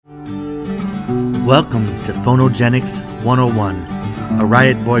Welcome to Phonogenics 101, a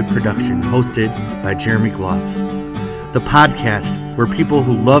Riot Boy production hosted by Jeremy Gloff. The podcast where people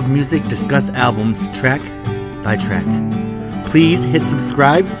who love music discuss albums track by track. Please hit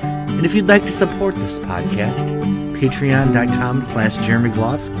subscribe, and if you'd like to support this podcast, patreon.com/Jeremy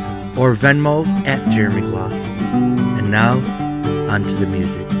Gloff or Venmo @Jeremy Gloff. And now, on to the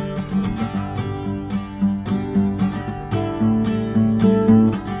music.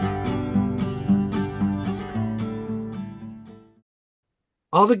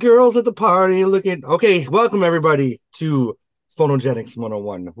 All the girls at the party looking... Okay, welcome everybody to Phonogenics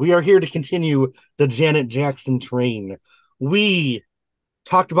 101. We are here to continue the Janet Jackson train. We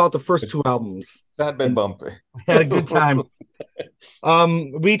talked about the first two albums. That been bumpy. Had a good time.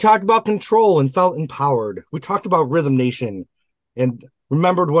 We talked about Control and felt empowered. We talked about Rhythm Nation and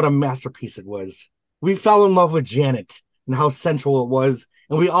remembered what a masterpiece it was. We fell in love with Janet and how central it was.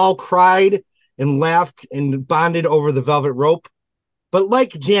 And we all cried and laughed and bonded over the Velvet Rope. But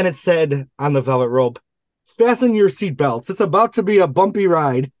like Janet said on the Velvet Rope, fasten your seatbelts. It's about to be a bumpy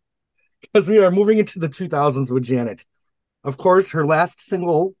ride because we are moving into the 2000s with Janet. Of course, her last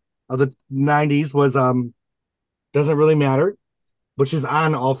single of the 90s was Doesn't Really Matter, which is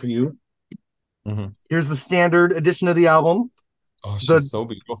on All For You. Mm-hmm. Here's the standard edition of the album. Oh, she's so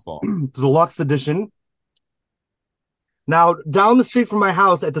beautiful. The deluxe edition. Now, down the street from my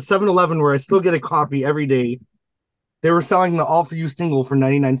house at the 7-Eleven, where I still get a coffee every day, they were selling the All For You single for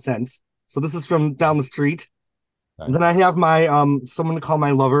 99 cents. So this is from down the street. Nice. And then I have my Someone to Call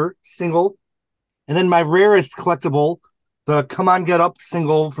My Lover single. And then my rarest collectible, the Come On Get Up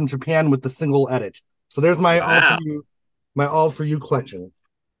single from Japan with the single edit. So there's my All For You collection.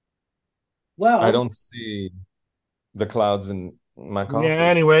 Well, I don't see the clouds in my coffee. Yeah,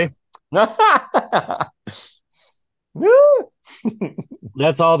 anyway.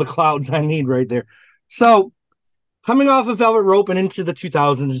 That's all the clouds I need right there. So coming off of Velvet Rope and into the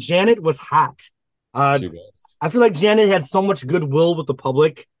 2000s, Janet was hot. I feel like Janet had so much goodwill with the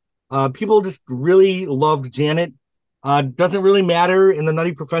public. People just really loved Janet. Doesn't Really Matter and The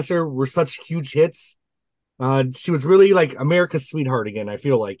Nutty Professor were such huge hits. She was really like America's sweetheart again, I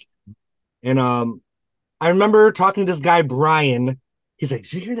feel like. And I remember talking to this guy, Brian. He's like,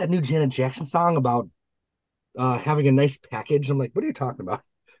 did you hear that new Janet Jackson song about having a nice package? I'm like, what are you talking about?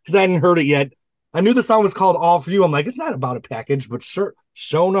 Because I hadn't heard it yet. I knew the song was called All For You. I'm like, it's not about a package, but sure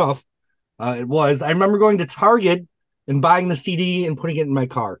enough, it was. I remember going to Target and buying the CD and putting it in my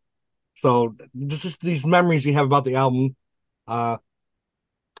car. So this is these memories you have about the album.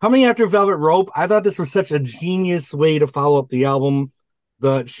 Coming after Velvet Rope, I thought this was such a genius way to follow up the album.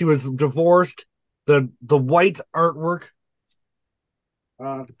 She was divorced. The white artwork,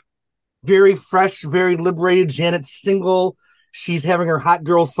 very fresh, very liberated. Janet's single. She's having her hot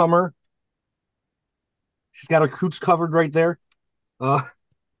girl summer. She's got her cooch covered right there.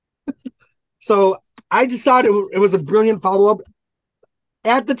 So I just thought it was a brilliant follow-up.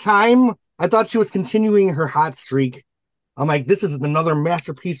 At the time, I thought she was continuing her hot streak. I'm like, this is another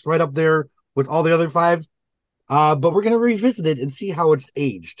masterpiece right up there with all the other five. But we're going to revisit it and see how it's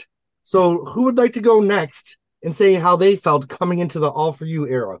aged. So who would like to go next and say how they felt coming into the All For You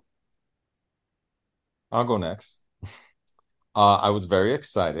era? I'll go next. I was very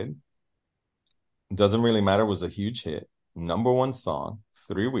excited. Doesn't Really Matter was a huge hit. Number one song,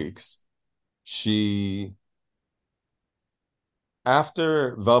 3 weeks.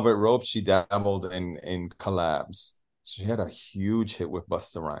 After Velvet Rope, she dabbled in collabs. She had a huge hit with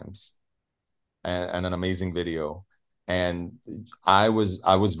Busta Rhymes and an amazing video. And I was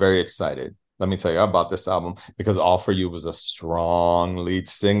very excited. Let me tell you about this album because All For You was a strong lead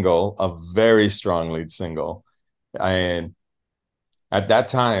single, a very strong lead single. And at that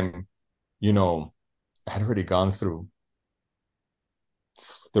time, I had already gone through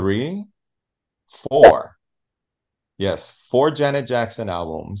 4 Janet Jackson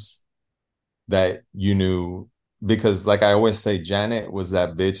albums that you knew, because like I always say, Janet was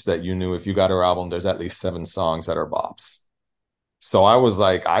that bitch that you knew if you got her album, there's at least 7 songs that are bops. So I was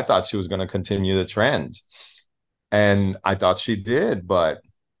like, I thought she was going to continue the trend. And I thought she did, but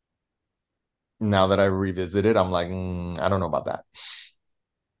now that I revisit it, I'm like, I don't know about that.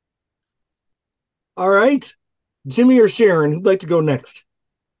 All right. Jimmy or Sharon, who'd like to go next?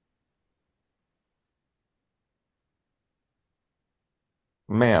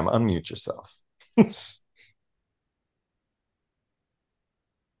 Ma'am, unmute yourself.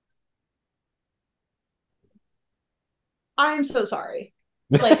 I'm so sorry.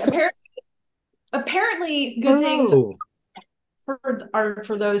 Like apparently good things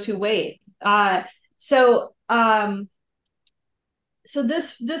for those who wait. So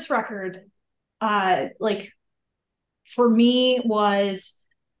this record like for me was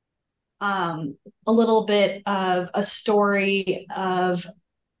a little bit of a story of,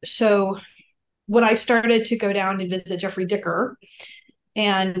 so when I started to go down and visit Jeffrey Dicker,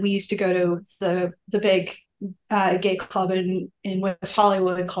 and we used to go to the big gay club in West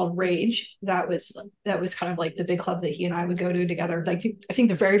Hollywood called Rage. That was kind of like the big club that he and I would go to together. Like I think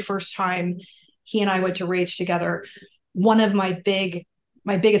the very first time he and I went to Rage together, one of my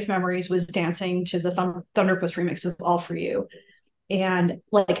biggest memories was dancing to the Thunderpuss remix of All For You. And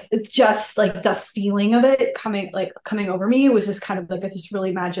like it's just like the feeling of it coming over me was just kind of like this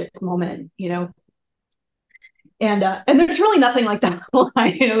really magic moment, you know. And there's really nothing like that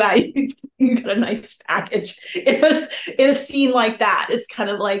line about you got a nice package. It was in a scene like that. It's kind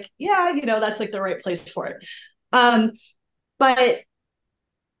of like, yeah, you know, that's like the right place for it. But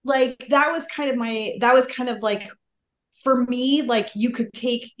like that was kind of like for me, like you could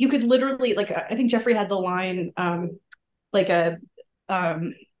literally, like I think Jeffrey had the line like a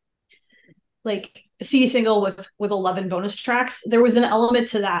like a CD single with 11 bonus tracks. There was an element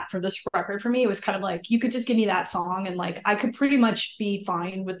to that for this record for me. It was kind of like you could just give me that song and like I could pretty much be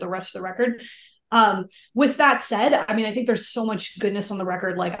fine with the rest of the record. With that said, I mean, I think there's so much goodness on the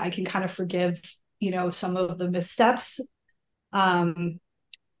record, like I can kind of forgive, you know, some of the missteps.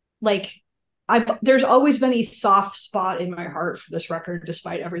 Like there's always been a soft spot in my heart for this record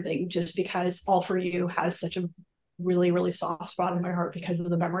despite everything, just because All For You has such a really, really soft spot in my heart because of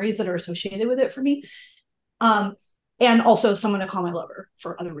the memories that are associated with it for me. And also Someone to Call My Lover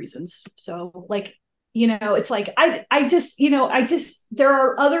for other reasons. So like, you know, it's like, I just, there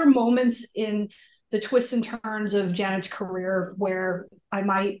are other moments in the twists and turns of Janet's career where I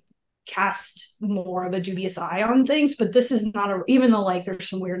might cast more of a dubious eye on things, but this is not even though like there's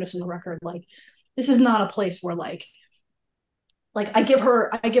some weirdness in the record, like this is not a place where like I give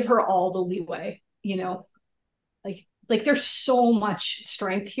her all the leeway, you know. Like there's so much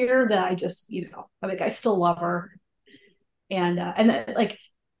strength here that I just, you know, I still love her. And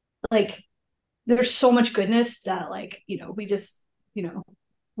like there's so much goodness that like, you know, we just, you know,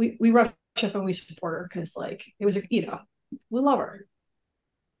 we rush up and we support her because like it was, you know, we love her.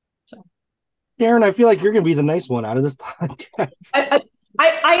 So Darren, I feel like you're gonna be the nice one out of this podcast. I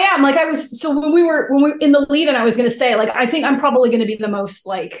am, like I was, so when we were in the lead and I was gonna say like I think I'm probably gonna be the most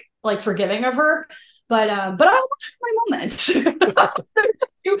like forgiving of her. But I have my moments. There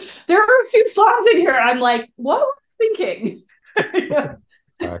are a few songs in here. I'm like, what was I thinking?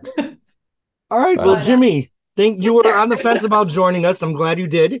 All right. Well, Jimmy, think you were on the fence about joining us. I'm glad you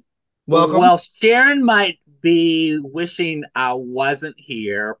did. Welcome. Well, Sharon might be wishing I wasn't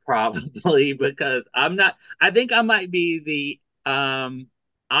here, probably, because I'm not. I think I might be the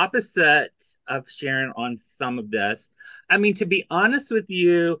opposite of Sharon on some of this. I mean, to be honest with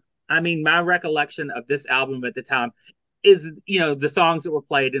you, I mean, my recollection of this album at the time is, you know, the songs that were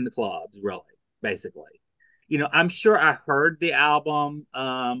played in the clubs, really, basically. You know, I'm sure I heard the album.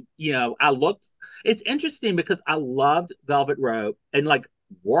 You know, it's interesting because I loved Velvet Rope and like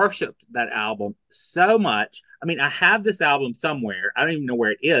worshipped that album so much. I mean, I have this album somewhere. I don't even know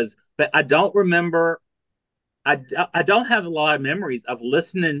where it is, but I don't remember. I don't have a lot of memories of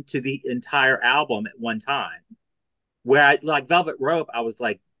listening to the entire album at one time. Where I like Velvet Rope, I was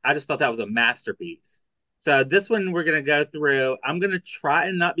like, I just thought that was a masterpiece. So this one we're going to go through. I'm going to try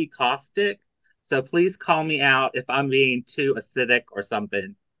and not be caustic. So please call me out if I'm being too acidic or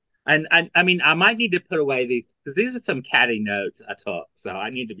something. And I mean, I might need to put away these because these are some catty notes I took. So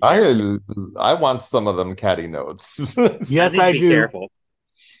I need to be careful. I want some of them catty notes. Yes, I do. Careful.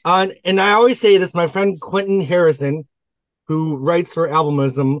 And I always say this, my friend Quentin Harrison, who writes for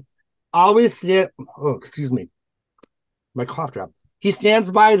Albumism, always said, oh, excuse me, my cough drop. He stands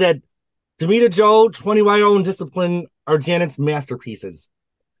by that Damita Jo, 20YO, and Discipline are Janet's masterpieces.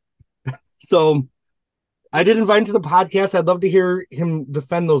 So I did invite him to the podcast. I'd love to hear him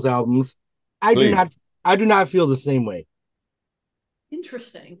defend those albums. I do not feel the same way.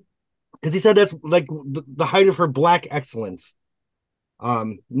 Interesting. Because he said that's like the height of her black excellence.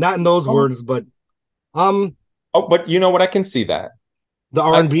 Not in those words, but but you know what? I can see that. The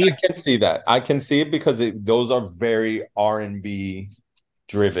R&B? I can see that. I can see it because those are very R&B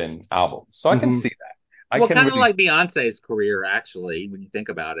driven albums. So I can see that. Well, kind of like Beyonce's career, actually, when you think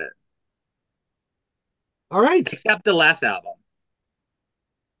about it. All right. Except the last album.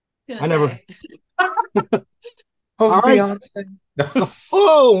 I never. All right.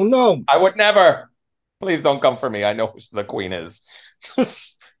 Oh, no. I would never. Please don't come for me. I know who the queen is.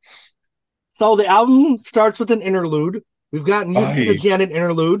 So the album starts with an interlude. We've gotten used to the Janet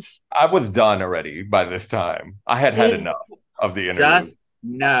interludes. I was done already by this time. I had enough of the interlude. Just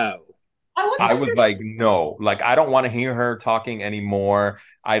no. I was like, no, like I don't want to hear her talking anymore.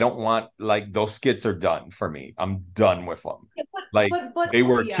 I don't want, like, those skits are done for me. I'm done with them. Like, they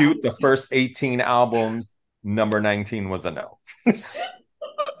were cute the first 18 albums. Number 19 was a no.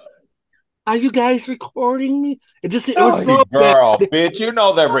 Are you guys recording me? It was so girl, bad. Bitch, you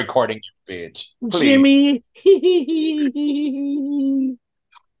know they're recording you, bitch. Please. Jimmy.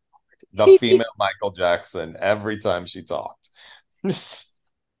 The female Michael Jackson every time she talked.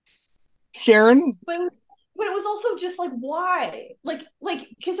 Sharon? But it was also just like, why? Like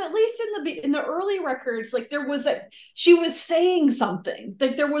because at least in the early records, like there was she was saying something.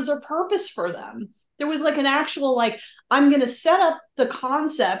 Like there was a purpose for them. There was like an actual, like, I'm going to set up the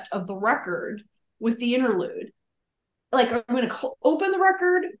concept of the record with the interlude. Like I'm going to open the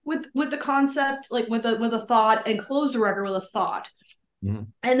record with the concept, like with a thought, and close the record with a thought. Mm-hmm.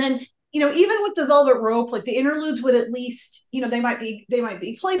 And then, even with the Velvet Rope, like the interludes would at least, they might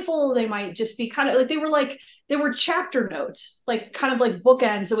be playful. They might just be kind of like they were chapter notes, like kind of like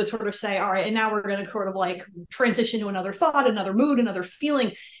bookends that would sort of say, all right, and now we're going to sort of like transition to another thought, another mood, another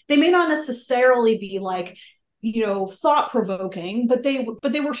feeling. They may not necessarily be like, thought provoking, but they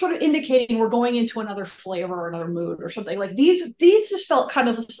were sort of indicating we're going into another flavor or another mood or something. Like these just felt kind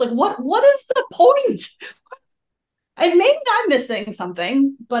of just like, what is the point? And maybe I'm missing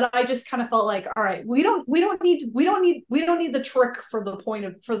something, but I just kind of felt like, all right, we don't need the trick for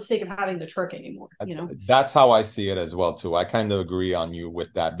the sake of having the trick anymore. That's how I see it as well too. I kind of agree on you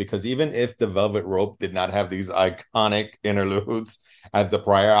with that, because even if the Velvet Rope did not have these iconic interludes as the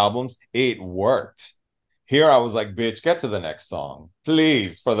prior albums, it worked. Here I was like, bitch, get to the next song.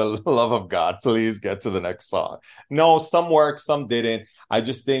 Please, for the love of God, please get to the next song. No, some worked, some didn't. I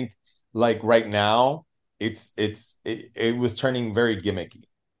just think, like, right now, it was turning very gimmicky,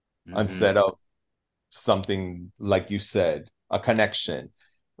 instead of something, like you said, a connection,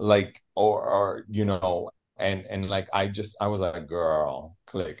 like, or and like I was like, girl,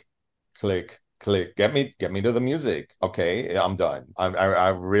 click, get me to the music. Okay, I'm done. I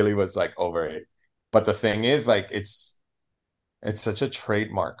really was like over it. But the thing is, like, it's such a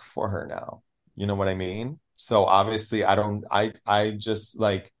trademark for her now. You know what I mean? So obviously I just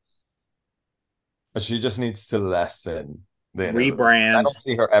like, she just needs to lessen the rebrand. I don't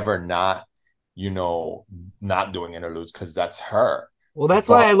see her ever not doing interludes, because that's her. Well, that's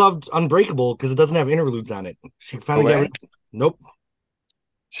why I loved Unbreakable, because it doesn't have interludes on it. She finally got nope.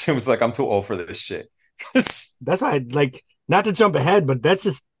 She was like, I'm too old for this shit. That's why I'd like, not to jump ahead, but that's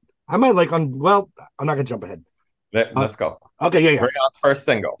just, I might like I'm not gonna jump ahead. Let's go. Okay, yeah. Bring on first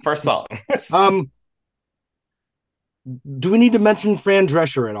song. Do we need to mention Fran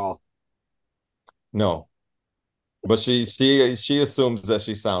Drescher at all? No, but she assumes that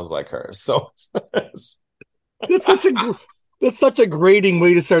she sounds like her. So that's such a grating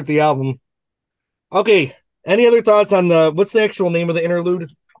way to start the album. Okay, any other thoughts on what's the actual name of the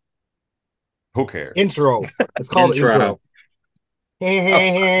interlude? Who cares? Intro. It's called intro. All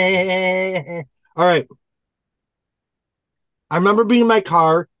right. I remember being in my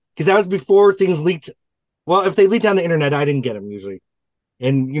car, because that was before things leaked. Well, if they leaked on the internet, I didn't get them usually.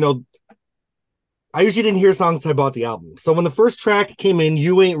 And, I usually didn't hear songs until I bought the album. So when the first track came in,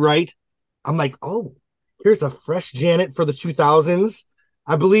 You Ain't Right, I'm like, oh, here's a fresh Janet for the 2000s.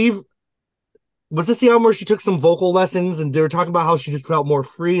 I believe, was this the album where she took some vocal lessons and they were talking about how she just felt more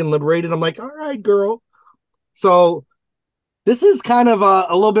free and liberated? I'm like, all right, girl. So this is kind of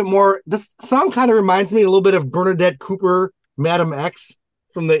a little bit more, this song kind of reminds me a little bit of Bernadette Cooper, Madam X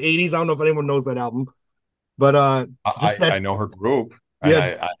from the 80s. I don't know if anyone knows that album, but I know her group.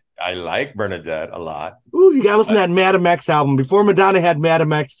 Yeah. I like Bernadette a lot. Ooh, you gotta listen to that Madam X album. Before Madonna had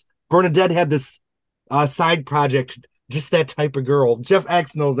Madam X, Bernadette had this side project, Just That Type of Girl. Jeff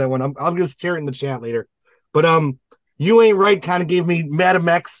X knows that one. I'm gonna share it in the chat later. But You Ain't Right kind of gave me Madam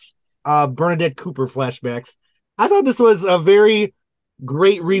X, Bernadette Cooper flashbacks. I thought this was a very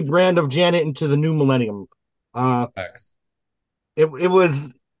great rebrand of Janet into the new millennium. It's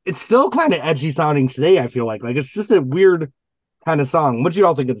still kind of edgy sounding today, I feel like. Like, it's just a weird kind of song. What do you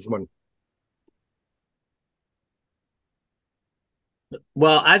all think of this one?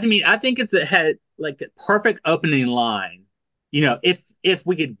 Well, I think it had like a perfect opening line. If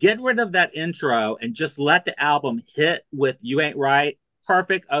we could get rid of that intro and just let the album hit with You Ain't Right,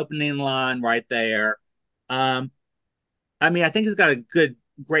 perfect opening line right there. I think it's got a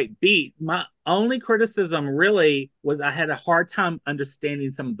great beat. My only criticism really was I had a hard time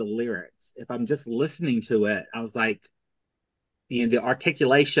understanding some of the lyrics. If I'm just listening to it, I was like, the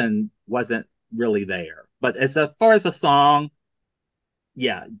articulation wasn't really there. But as far as the song,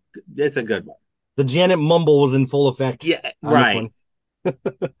 yeah, it's a good one. The Janet mumble was in full effect. Yeah, right.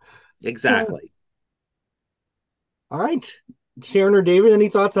 Exactly. All right. Sharon or David, any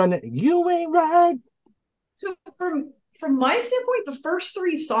thoughts on it? You Ain't Right? So from my standpoint, the first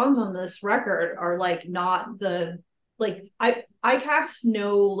three songs on this record are like not the like I cast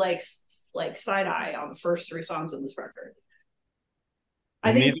no like side eye on the first three songs on this record.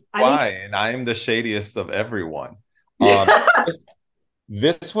 Neither do I think and I am the shadiest of everyone. This,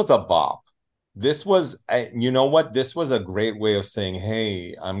 this was a bop. This was, you know what? This was a great way of saying,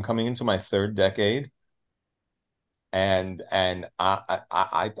 "Hey, I'm coming into my third decade, and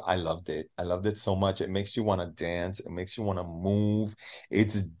I loved it. I loved it so much. It makes you want to dance. It makes you want to move.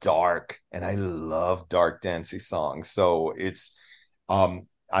 It's dark, and I love dark dancey songs. So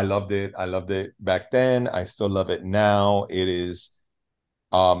I loved it. I loved it back then. I still love it now. It is,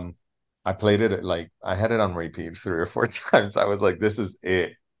 I played it like I had it on repeat 3 or 4 times. I was like, this is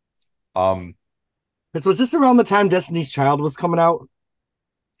it. Was this around the time Destiny's Child was coming out?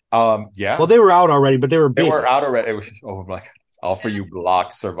 Yeah. Well, they were out already, but they were big. They were out already. It was, oh my God. All For You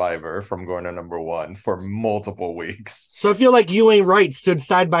blocked Survivor from going to #1 for multiple weeks. So I feel like You Ain't Right stood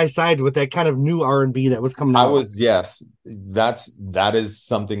side by side with that kind of new R&B that was coming out. Yes, that is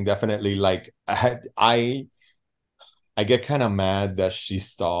something definitely like I get kind of mad that she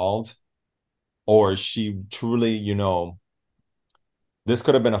stalled, or she truly, this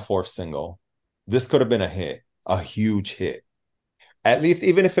could have been a fourth single. This could have been a hit, a huge hit. At least,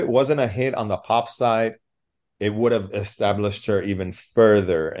 even if it wasn't a hit on the pop side, it would have established her even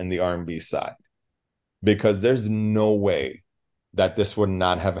further in the R&B side, because there's no way that this would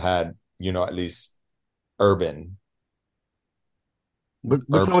not have had, at least urban. With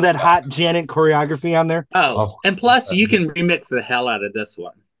some of that hot Janet choreography on there. Oh, and plus you can remix the hell out of this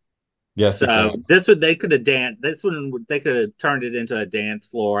one. Yes, so this one they could have danced. This one they could have turned it into a dance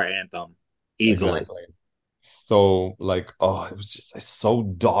floor anthem easily. Exactly. So like, it was just, it's so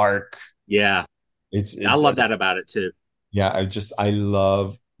dark. Yeah, I love that about it too. Yeah, I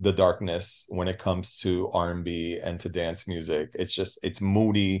love the darkness when it comes to R&B and to dance music. It's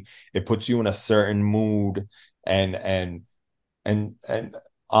moody. It puts you in a certain mood, and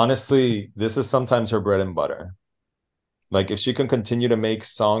honestly, this is sometimes her bread and butter. Like, if she can continue to make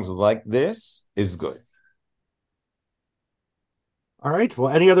songs like this, is good. All right. Well,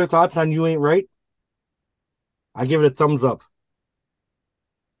 any other thoughts on You Ain't Right? I give it a thumbs up.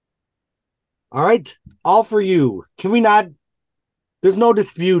 All right. All For You. Can we not? There's no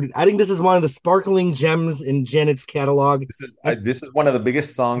dispute. I think this is one of the sparkling gems in Janet's catalog. This is one of the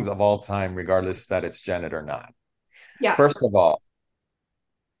biggest songs of all time, regardless that it's Janet or not. Yeah. First of all,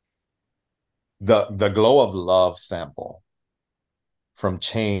 the Glow of Love sample from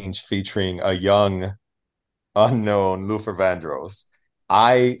Change featuring a young, unknown Luther Vandross.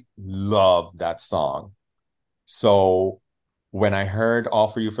 I love that song. So when I heard All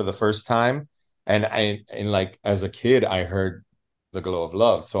For You for the first time, and like as a kid, I heard The Glow of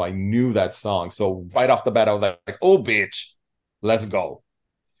Love. So I knew that song. So right off the bat, I was like, oh, bitch, let's go.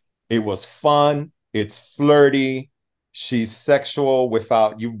 It was fun. It's flirty. She's sexual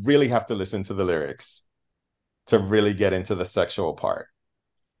without, you really have to listen to the lyrics to really get into the sexual part.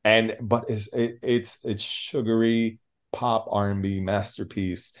 But it's sugary pop R&B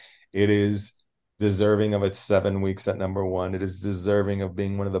masterpiece. It is deserving of its 7 weeks at #1. It is deserving of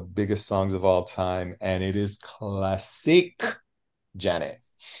being one of the biggest songs of all time. And it is classic Janet.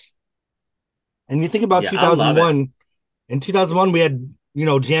 And you think about 2001. In 2001, we had,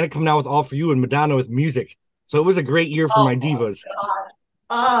 Janet coming out with All For You and Madonna with Music. So it was a great year for my divas.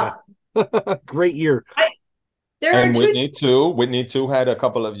 Great year. And Whitney too. Whitney too had a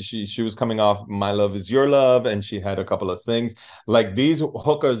couple of, she was coming off My Love Is Your Love, and she had a couple of things. Like, these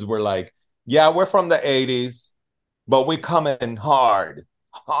hookers were like, yeah, we're from the 80s, but we coming hard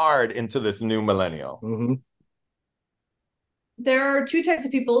into this new millennial. Mm-hmm. There are two types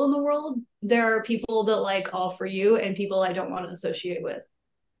of people in the world. There are people that like All For You and people I don't want to associate with.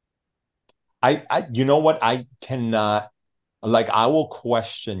 You know what? I cannot, like, I will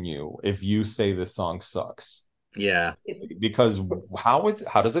question you if you say this song sucks. Yeah. Because how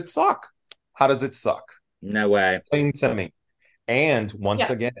does it suck? How does it suck? No way. Explain to me. And once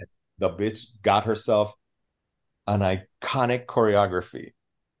again, the bitch got herself an iconic choreography.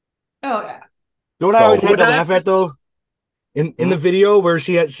 Oh yeah. You know what I always had to laugh at though? In the video where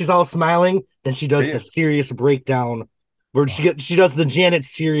she's all smiling, then she does the serious breakdown where she does the Janet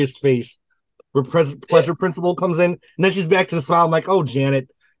serious face where Pleasure Principle comes in, and then she's back to the smile. I'm like, oh, Janet,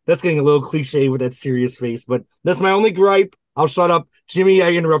 that's getting a little cliche with that serious face, but that's my only gripe. I'll shut up. Jimmy,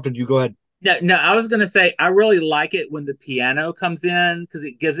 I interrupted you. Go ahead. No, I was going to say, I really like it when the piano comes in because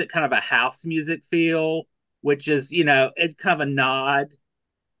it gives it kind of a house music feel, which is, it's kind of a nod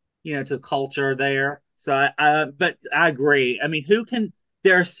to culture there. So but I agree. I mean, who can?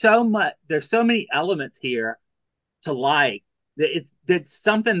 There's so many elements here to like. There's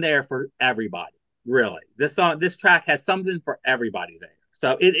something there for everybody. Really, this track has something for everybody there.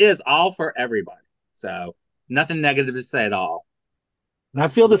 So it is all for everybody. So nothing negative to say at all. And I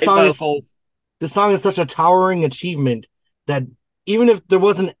feel Great vocals. the song is such a towering achievement that even if there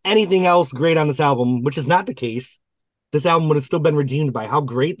wasn't anything else great on this album, which is not the case, this album would have still been redeemed by how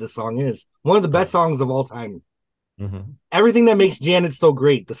great this song is. One of the best songs of all time. Mm-hmm. Everything that makes Janet so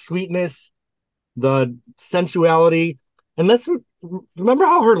great, the sweetness, the sensuality. And let's remember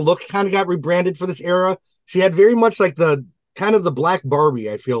how her look kind of got rebranded for this era. She had very much like the kind of the Black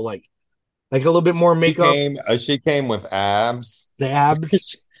Barbie, I feel like a little bit more makeup. She came with abs. The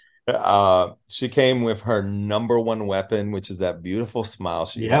abs. She came with her number one weapon, which is that beautiful smile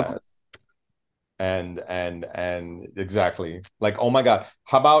she has. And exactly, like, oh my God,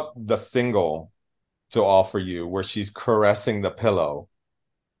 how about the single To All For You, where she's caressing the pillow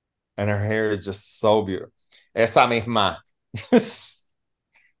and her hair is just so beautiful. Esa misma.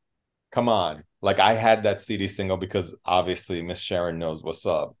 Come on. Like, I had that CD single because obviously Miss Sharon knows what's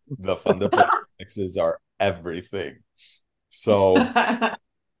up. The Fundamental mixes are everything. So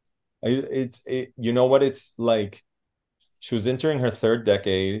you know what it's like? She was entering her third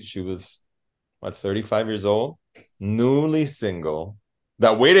decade. She was 35 years old, newly single,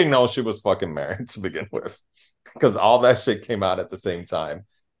 that we didn't know she was fucking married to begin with, because all that shit came out at the same time.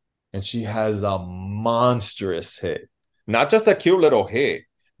 And she has a monstrous hit. Not just a cute little hit,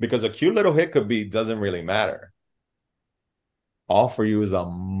 because a cute little hit doesn't really matter. All For You is a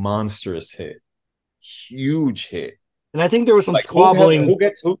monstrous hit. Huge hit. And I think there was some squabbling.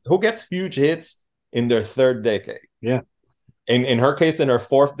 Who gets huge hits in their third decade? Yeah. In her case, in her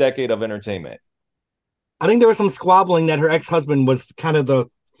fourth decade of entertainment. I think there was some squabbling that her ex-husband was kind of the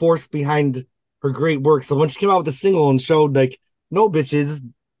force behind her great work. So when she came out with the single and showed like, no bitches,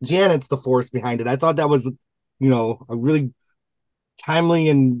 Janet's the force behind it. I thought that was, a really timely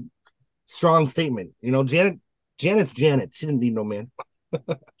and strong statement. Janet's Janet. She didn't need no man.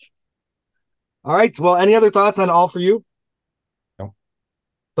 All right. Well, any other thoughts on All For You? No.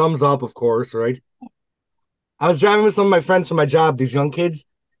 Thumbs up, of course, right? I was driving with some of my friends from my job, these young kids.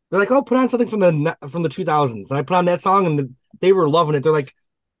 They're like, oh, put on something from the 2000s. And I put on that song and they were loving it. They're like,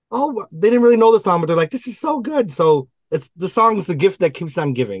 oh, they didn't really know the song, but they're like, this is so good. So the song is the gift that keeps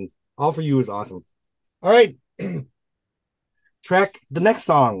on giving. All For You is awesome. All right. Track the next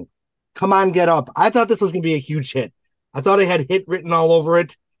song, Come On Get Up. I thought this was going to be a huge hit. I thought it had hit written all over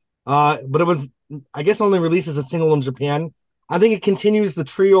it. But it was, I guess, only released as a single in Japan. I think it continues the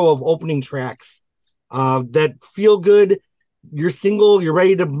trio of opening tracks that feel good. You're single, you're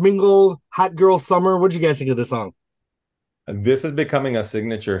ready to mingle, hot girl summer. What did you guys think of this song? This is becoming a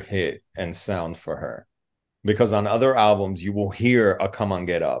signature hit and sound for her, because on other albums you will hear a Come On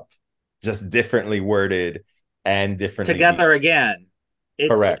Get Up, just differently worded and differently Together Again. It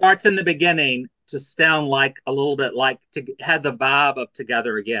Correct. Starts in the beginning to sound like a little bit like to have the vibe of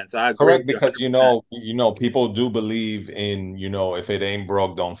Together Again. So I agree. Correct, because people do believe in, if it ain't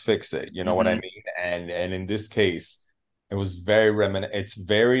broke, don't fix it. You know what I mean? And in this case, it was very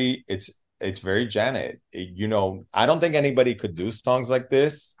it's very Janet. I don't think anybody could do songs like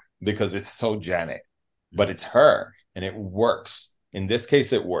this because it's so Janet, but it's her and it works. In this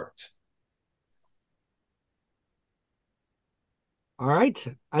case, it worked. All right.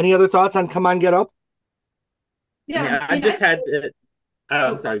 Any other thoughts on Come On Get Up? Yeah, I just had it.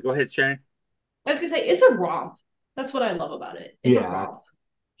 I'm sorry. Go ahead, Sharon. I was gonna say it's a romp. That's what I love about it. It's a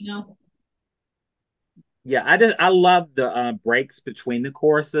romp. Yeah, I love the breaks between the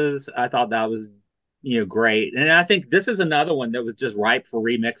choruses. I thought that was great, and I think this is another one that was just ripe for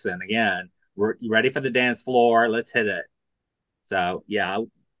remixing. Again, we're ready for the dance floor. Let's hit it. So yeah,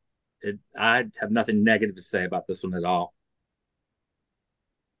 I have nothing negative to say about this one at all.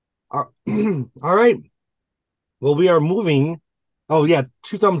 All right. Well, we are moving. Oh yeah,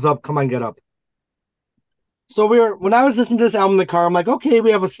 2 thumbs up. Come On Get Up. So when I was listening to this album in the car, I'm like, okay, we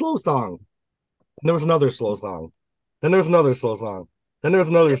have a slow song. And there was another slow song. Then there was another slow song. Then there was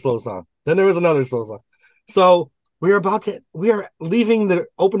another slow song. Then there was another slow song. So we are leaving the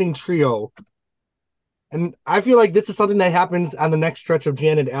opening trio. And I feel like this is something that happens on the next stretch of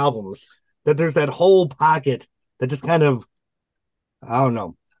Janet albums, that there's that whole pocket that just kind of, I don't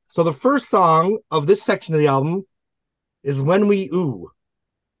know. So the first song of this section of the album is When We Ooh.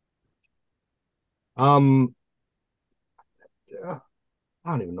 I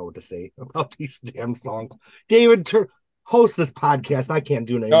don't even know what to say about these damn songs. David, host this podcast. I can't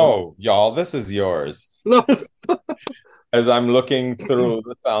do it anymore. No, y'all, this is yours. No. as I'm looking through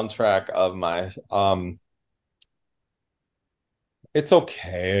the soundtrack of my it's It's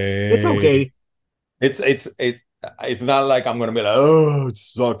okay. okay. It's not like I'm gonna be like, oh, it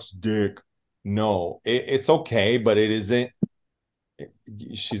sucks dick. No, it's okay, but it isn't.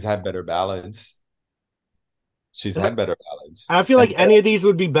 She's had better ballads. She's had better ballads. I feel And like any of these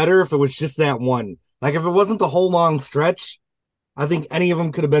would be better if it was just that one. Like if it wasn't the whole long stretch, I think any of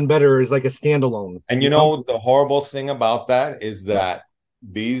them could have been better as like a standalone. you know the horrible thing about that is that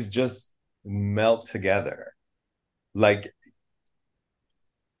these just melt together. Like,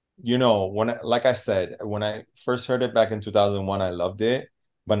 like I said, when I first heard it back in 2001, I loved it.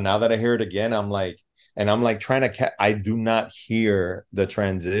 But now that I hear it again, I'm like, trying to I do not hear the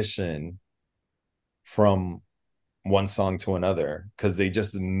transition from one song to another because they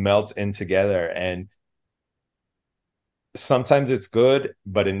just melt in together. And sometimes it's good,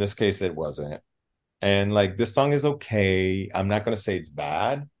 but in this case, it wasn't. And like this song is okay. I'm not going to say it's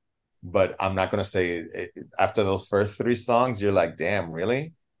bad, but I'm not going to say after those first three songs, you're like, damn,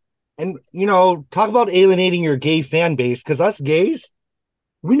 really? And, talk about alienating your gay fan base, because us gays,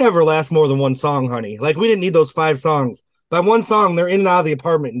 we never last more than one song, honey. Like, we didn't need those 5 songs. By one song, they're in and out of the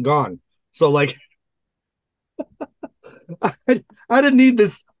apartment and gone. So, like, I didn't need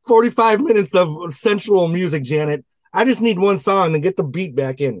this 45 minutes of sensual music, Janet. I just need one song to get the beat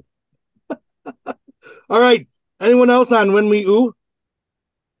back in. All right. Anyone else on When We Ooh?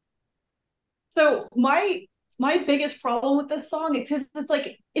 So my biggest problem with this song is it's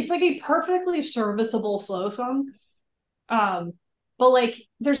like a perfectly serviceable slow song. But like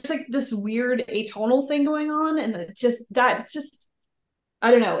there's like this weird atonal thing going on, and it just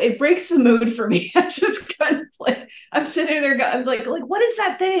I don't know, it breaks the mood for me. I'm just kind of like I'm sitting there, I'm like what is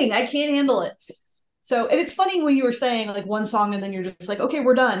that thing? I can't handle it. So, and it's funny when you were saying like one song and then you're just like, okay,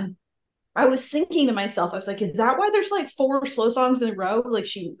 we're done. I was thinking to myself, I was like, is that why there's like 4 slow songs in a row? Like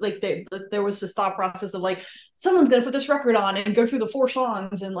there was this thought process of like, someone's going to put this record on and go through the 4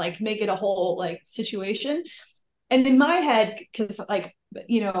 songs and like make it a whole like situation. And in my head, because like,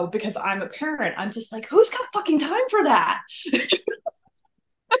 because I'm a parent, I'm just like, who's got fucking time for that?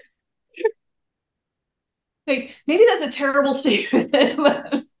 Like, maybe that's a terrible statement.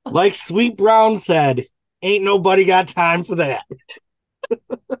 Like Sweet Brown said, ain't nobody got time for that.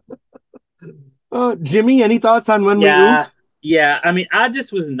 Jimmy, any thoughts on When We Ooh? Yeah. I mean, I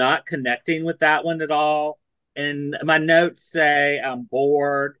just was not connecting with that one at all. And my notes say I'm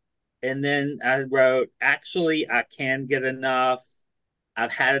bored. And then I wrote, actually, I can get enough.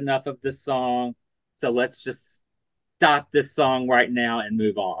 I've had enough of this song. So let's just stop this song right now and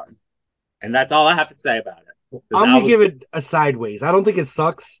move on. And that's all I have to say about it. I'm going to give it a sideways. I don't think it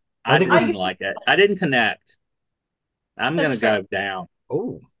sucks. I didn't like it. I didn't connect. I'm going to go down.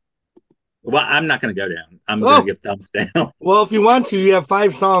 Oh. Well, I'm not going to go down. I'm going to give thumbs down. Well, if you want to, you have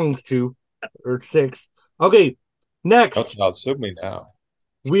 5 songs to, or 6. Okay, next. Don't sue me now.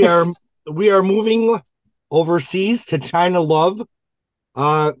 We are moving overseas to China Love.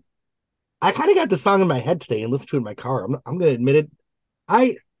 I kind of got the song in my head today and listened to it in my car. I'm going to admit it.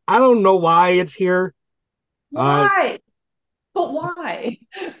 I don't know why it's here. Why? But why?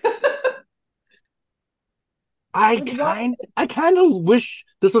 I kind of wish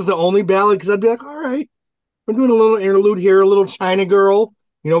this was the only ballad, because I'd be like, all right, we're doing a little interlude here, a little China Girl.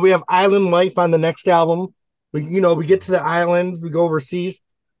 We have Island Life on the next album. We get to the islands, we go overseas.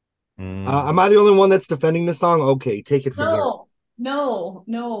 Am I the only one that's defending this song? Okay, take it from here. No,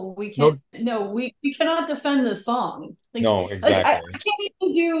 we can't. No, we cannot defend this song. Like, no, exactly. I can't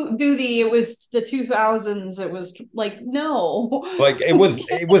even do it was the 2000s. It was like, no. Like it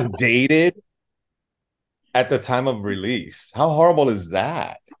was dated at the time of release. How horrible is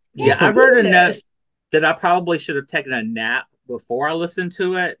that? Yeah, I wrote a note that I probably should have taken a nap before I listened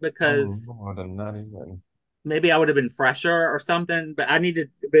to it, because I'm not even. Maybe I would have been fresher or something. But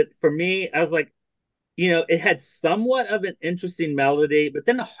for me, I was like, it had somewhat of an interesting melody, but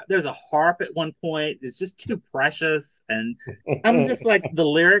then there's a harp at one point. It's just too precious, and I'm just like, the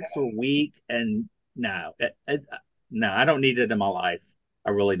lyrics were weak, and no, I don't need it in my life. I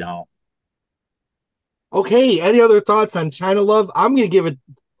really don't. Okay, any other thoughts on China Love? I'm gonna give it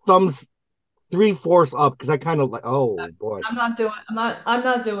thumbs 3/4 up, because I kind of like. Oh boy, I'm not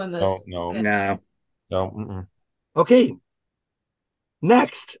doing this. No. Mm-mm. Okay,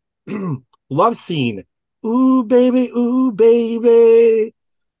 next. Love Scene. Ooh baby.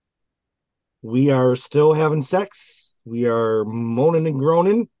 We are still having sex. We are moaning and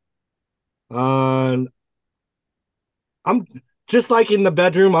groaning. I'm just like in the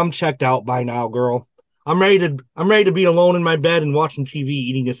bedroom. I'm checked out by now, girl. I'm ready to be alone in my bed and watching TV,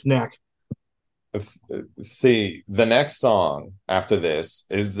 eating a snack. See, the next song after this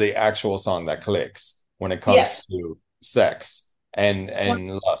is the actual song that clicks when it Yes. comes to sex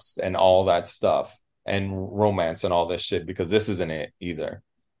and lust and all that stuff and romance and all this shit, because this isn't it either.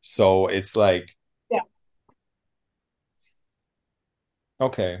 So it's like, Yeah.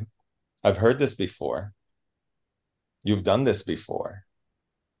 okay, I've heard this before. You've done this before,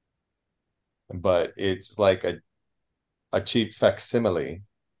 but it's like a cheap facsimile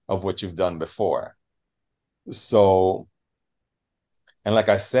of what you've done before. So, and like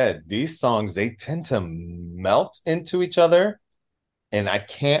I said, these songs, they tend to melt into each other. And I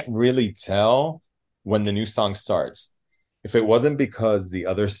can't really tell when the new song starts. If it wasn't because the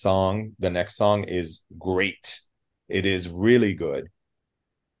other song, the next song is great, it is really good,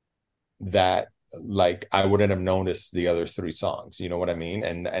 that like I wouldn't have noticed the other three songs. You know what I mean?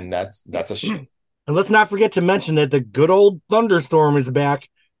 And that's a shame. And let's not forget to mention that the good old Thunderstorm is back.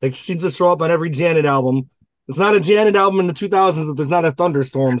 That seems to show up on every Janet album. It's not a Janet album in the 2000s if there's not a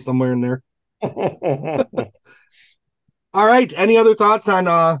Thunderstorm somewhere in there. All right. Any other thoughts on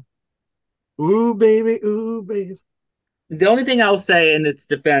Ooh Baby, Ooh Baby? The only thing I'll say in its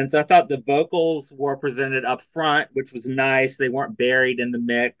defense, I thought the vocals were presented up front, which was nice. They weren't buried in the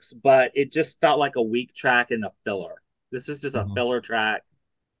mix, but it just felt like a weak track and a filler. This was just a filler track,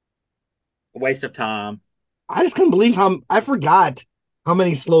 a waste of time. I just couldn't believe I forgot how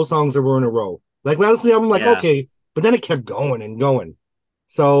many slow songs there were in a row. Like honestly, I'm like, okay, but then it kept going and going.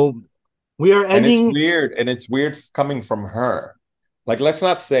 So we are ending. And it's weird coming from her. Like, let's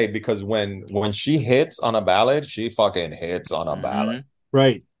not say, because when she hits on a ballad, she fucking hits on a ballad.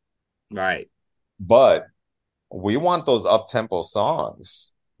 Right. Right. But we want those up-tempo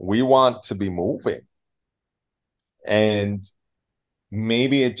songs. We want to be moving. And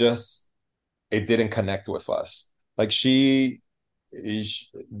maybe it didn't connect with us. Like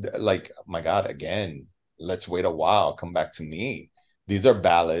like, my God, again, let's wait a while, come back to me. These are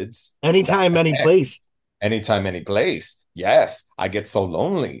ballads. Anytime, any place. Anytime, any place. Yes, I get so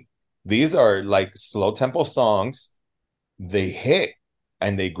lonely. These are like slow tempo songs. They hit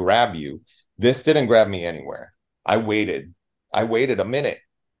and they grab you. This didn't grab me anywhere. I waited a minute.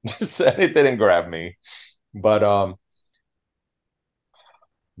 It didn't grab me. But I'll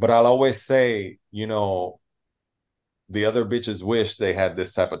always say, the other bitches wish they had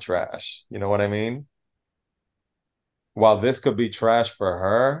this type of trash. You know what I mean? While this could be trash for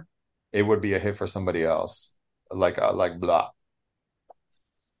her, it would be a hit for somebody else. Like blah.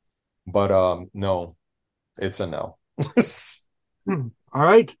 But no, it's a no. All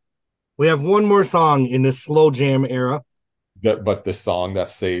right. We have one more song in this slow jam era. But the song that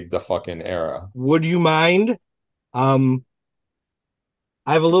saved the fucking era. Would you mind? I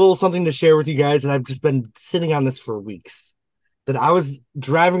have a little something to share with you guys, and I've just been sitting on this for weeks. That I was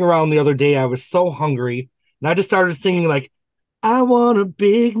driving around the other day, I was so hungry, and I just started singing like, I want a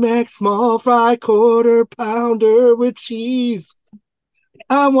Big Mac, small fry, quarter pounder with cheese.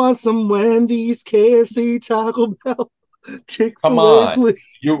 I want some Wendy's, KFC, Taco Bell, Chick-fil-A. Come on.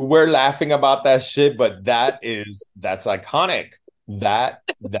 We're laughing about that shit, but that's iconic. That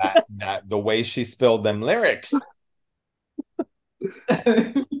the way she spelled them lyrics.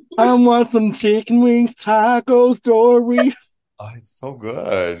 I want some chicken wings, tacos, Doritos. Oh, it's so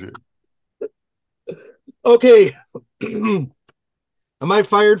good. Okay. Am I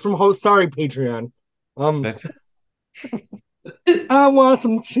fired from host? Sorry, Patreon. I want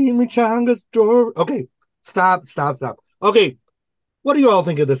some chimichangas. Okay, stop. Okay, what do you all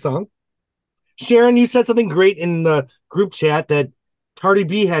think of this song? Sharon, you said something great in the group chat that Cardi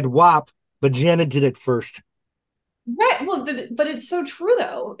B had WAP, but Janet did it first. Right. Well, but it's so true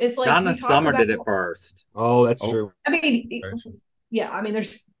though. It's like Donna Summer did it first. Oh, that's true. I mean, yeah. I mean,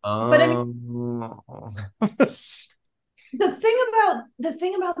 there's. But I mean, the thing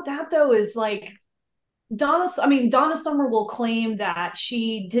about that though is like Donna Summer will claim that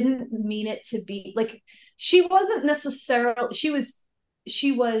she didn't mean it to be like she wasn't necessarily she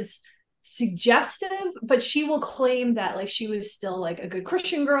was suggestive, but she will claim that like she was still like a good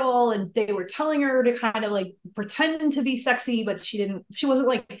Christian girl and they were telling her to kind of like pretend to be sexy, but it wasn't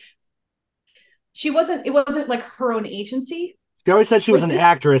like her own agency. She always said she was an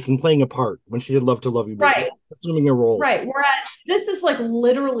actress and playing a part when she did Love to Love You, right? Assuming a role, right? Whereas this is like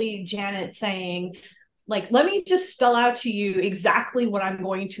literally Janet saying, like, let me just spell out to you exactly what I'm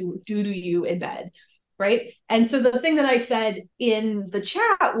going to do to you in bed, right? And so the thing that I said in the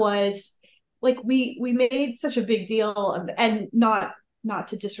chat was like we made such a big deal of, and not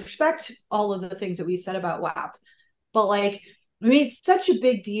to disrespect all of the things that we said about WAP, but like I mean, it's such a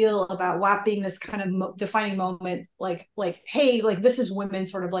big deal about WAP being this kind of defining moment, hey, like this is women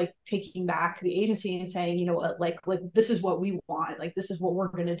sort of like taking back the agency and saying, you know what, like this is what we want, like this is what we're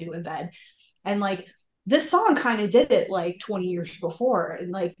gonna do in bed, and like this song kind of did it like 20 years before,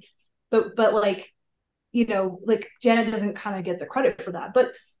 and like, but like, you know, like Janet doesn't kind of get the credit for that,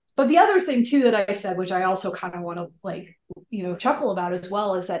 but the other thing too that I said, which I also kind of want to like, you know, chuckle about as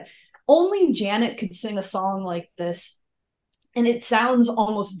well, is that only Janet could sing a song like this, and it sounds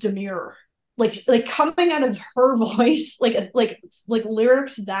almost demure, like coming out of her voice, like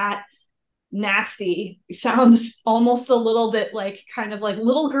lyrics that nasty sounds almost a little bit like kind of like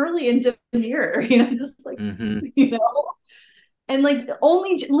little girly and demure, you know, just like, you know, and like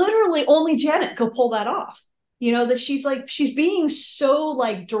literally only Janet could pull that off, you know, that she's being so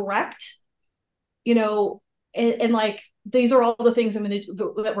like direct, you know, and like these are all the things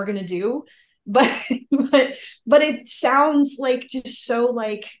that we're gonna do, but but it sounds like just so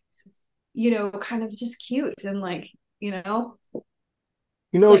like, you know, kind of just cute and like, you know.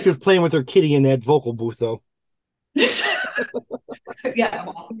 You know, like, she was playing with her kitty in that vocal booth, though. Yeah,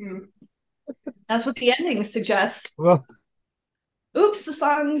 well, that's what the ending suggests. Well, oops, the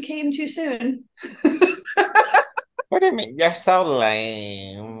song came too soon. What do you mean? You're so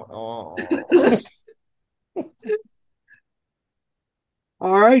lame. Oh.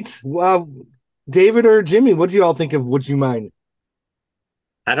 All right. Well, David or Jimmy, what do you all think of Would You Mind?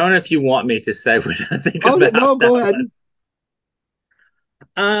 I don't know if you want me to say what I think about it. No, go ahead.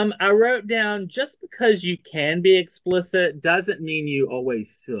 I wrote down, just because you can be explicit doesn't mean you always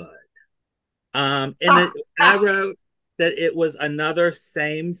should. I wrote that it was another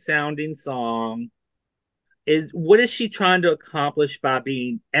same sounding song. What is she trying to accomplish by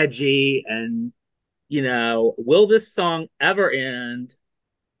being edgy? And, you know, will this song ever end?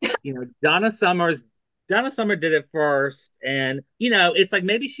 You know, Donna Summer did it first, and you know, it's like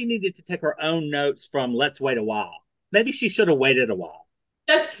maybe she needed to take her own notes from Let's Wait a While. Maybe she should have waited a while.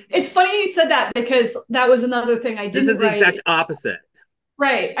 It's funny you said that, because that was another thing I didn't write. This is the exact opposite.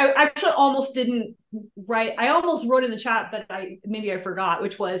 Right. I actually almost didn't write. I almost wrote in the chat, but maybe I forgot,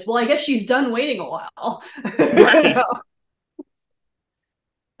 which was, well, I guess she's done waiting a while. Right.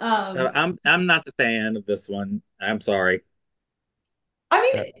 So I'm not the fan of this one. I'm sorry. I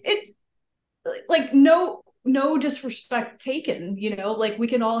mean, it's like no disrespect taken, you know, like we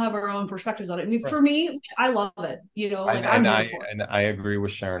can all have our own perspectives on it. I mean, for me, I love it, you know, like I agree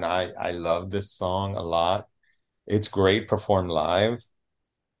with Sharon. I love this song a lot. It's great performed live.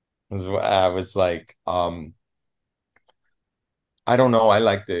 I was like, I don't know, I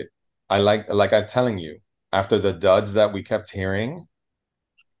liked it. Like I'm telling you, after the duds that we kept hearing,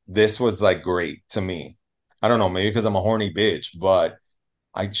 this was like great to me. I don't know, maybe because I'm a horny bitch, but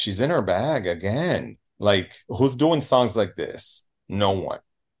she's in her bag again. Like, who's doing songs like this? No one.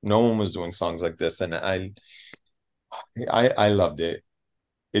 No one was doing songs like this, and I loved it.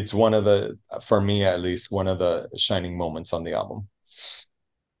 It's one of the, for me at least, one of the shining moments on the album.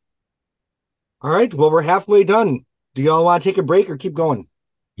 All right. Well, we're halfway done. Do y'all want to take a break or keep going?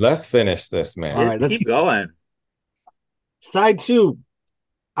 Let's finish this, man. All right, let's keep going. Side 2.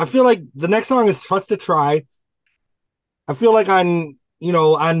 I feel like the next song is Trust to Try. I feel like on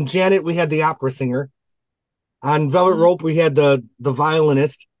Janet, we had the opera singer. On Velvet Rope, we had the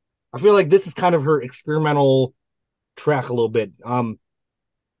violinist. I feel like this is kind of her experimental track a little bit.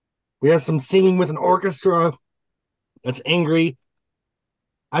 We have some singing with an orchestra that's angry.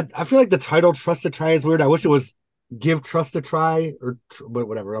 I feel like the title Trust to Try is weird. I wish it was Give Trust a Try, but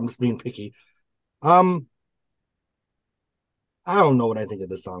whatever. I'm just being picky. I don't know what I think of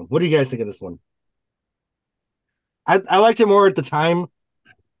this song. What do you guys think of this one? I liked it more at the time.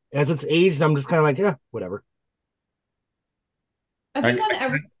 As it's aged, I'm just kind of like, yeah, whatever. I think on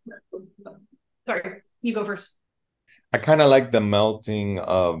every... Sorry, you go first. I kind of like the melting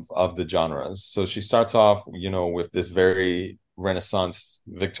of the genres. So she starts off, you know, with this very Renaissance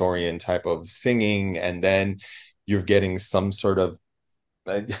Victorian type of singing, and then you're getting some sort of,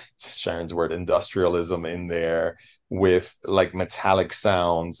 Sharon's word, industrialism in there with like metallic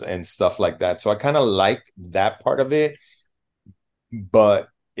sounds and stuff like that. So I kind of like that part of it, but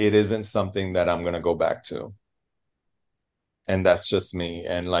it isn't something that I'm going to go back to. And that's just me.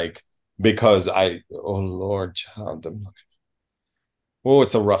 And like, because oh Lord, child,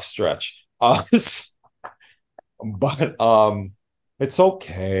 it's a rough stretch. But it's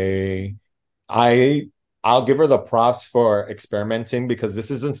okay. I'll give her the props for experimenting, because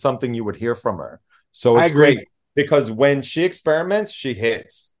this isn't something you would hear from her. So it's great, because when she experiments, she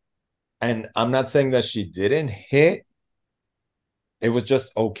hits. And I'm not saying that she didn't hit. It was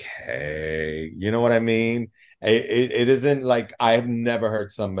just okay. You know what I mean? It isn't like I've never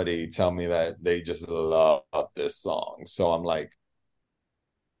heard somebody tell me that they just love this song. So I'm like,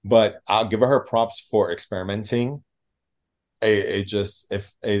 but I'll give her props for experimenting. It just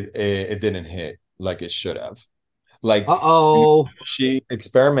if it didn't hit like it should have. Like Uh-oh. she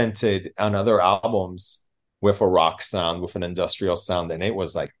experimented on other albums with a rock sound, with an industrial sound, and it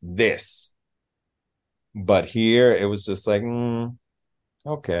was like this. But here it was just like,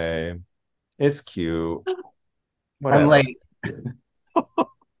 okay, it's cute. I'm Whatever. late.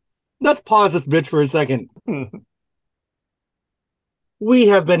 Let's pause this bitch for a second. We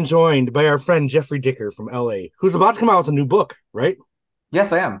have been joined by our friend Jeffrey Dicker from LA, who's about to come out with a new book, right?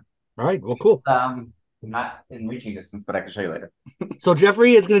 Yes, I am. All right, well, cool. Not in reaching distance, but I can show you later. So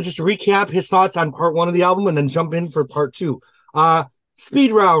Jeffrey is going to just recap his thoughts on part 1 of the album and then jump in for part 2.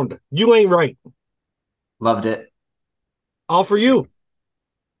 Speed round. You Ain't Right. Loved it. All for you.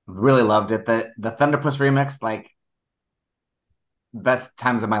 Really loved it. The Thunderpuss remix, like, best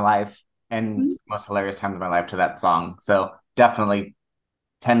times of my life and most hilarious times of my life to that song. So definitely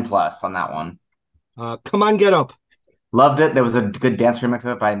 10 plus on that one. Come On, Get Up. Loved it. There was a good dance remix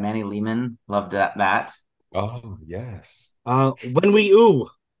of it by Manny Lehman. Loved that. Oh, yes. When We Ooh.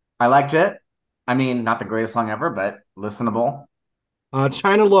 I liked it. I mean, not the greatest song ever, but listenable.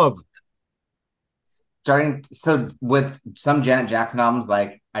 China Love. So with some Janet Jackson albums,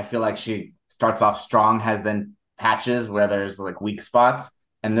 like, I feel like she starts off strong, has then patches where there's like weak spots,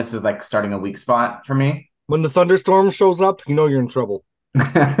 and this is like starting a weak spot for me. When the thunderstorm shows up, you know you're in trouble.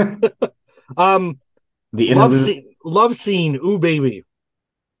 The interlude. Love scene, Ooh Baby.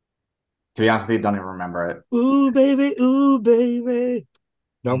 To be honest with you, don't even remember it. Ooh baby, ooh baby.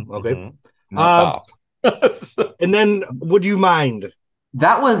 No, okay. No. And then Would You Mind?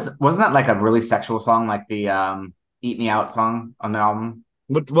 That wasn't that like a really sexual song, like the Eat Me Out song on the album?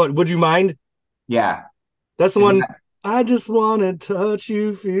 What Would You Mind? Yeah. That's the one. I just want to touch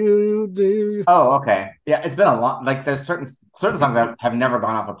you, feel you, do. Oh, okay. Yeah, it's been a lot. Like, there's certain songs that have never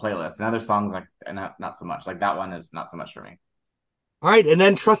gone off a playlist, and other songs like not so much. Like, that one is not so much for me. All right, and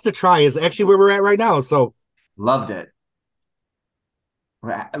then Trust to Try is actually where we're at right now. So loved it.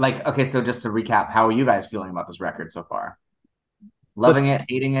 Like, okay, so just to recap, how are you guys feeling about this record so far? Loving it,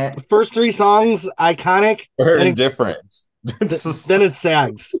 hating it. The first 3 songs, iconic. Very different. Then it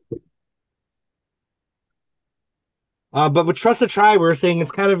sags. But with Trust to Try, we're saying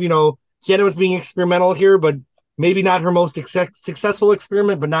it's kind of, Jenna was being experimental here, but maybe not her most successful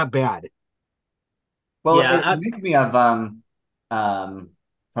experiment, but not bad. Well, it makes me of from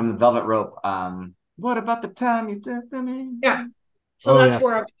the Velvet Rope. What about the time you did for me? Yeah. So that's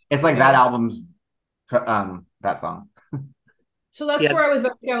where it's like that album's that song. So that's where I was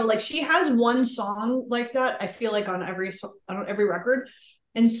about to go. Like, she has one song like that, I feel like, on every record.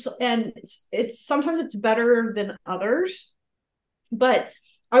 And it's sometimes it's better than others, but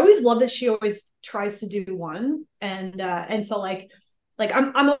I always love that she always tries to do one, and so like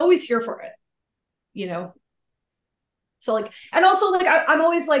I'm always here for it, So like, and also like I'm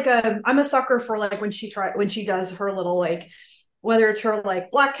always like I'm a sucker for like when she does her little, like, whether it's her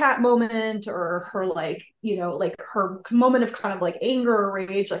like Black Cat moment or her like like her moment of kind of like anger or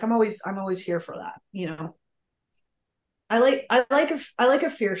rage. Like I'm always here for that. I like a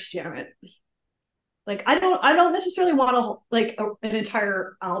fierce Janet. Like I don't necessarily want an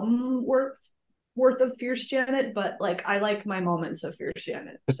entire album worth of fierce Janet, but like I like my moments of fierce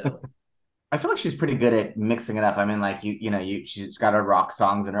Janet. So I feel like she's pretty good at mixing it up. I mean, like she's got her rock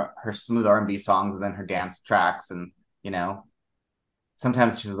songs and her smooth R&B songs, and then her dance tracks, and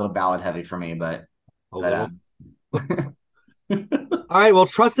sometimes she's a little ballad heavy for me, but. All right, well,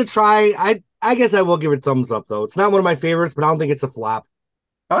 Trust to Try. I guess I will give it a thumbs up, though. It's not one of my favorites, but I don't think it's a flop.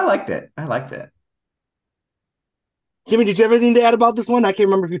 Oh, I liked it. Jimmy, did you have anything to add about this one? I can't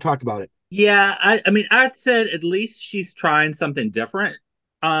remember if you talked about it. Yeah, I mean, I said at least she's trying something different.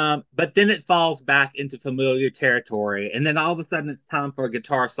 But then it falls back into familiar territory, and then all of a sudden it's time for a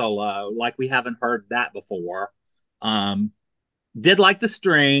guitar solo, like we haven't heard that before. Did like the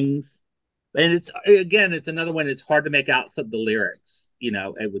strings. And it's another one. It's hard to make out some of the lyrics,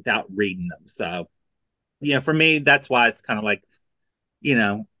 without reading them. So, for me, that's why it's kind of like,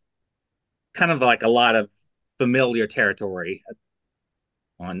 kind of like a lot of familiar territory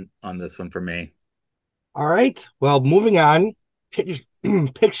on this one for me. All right. Well, moving on.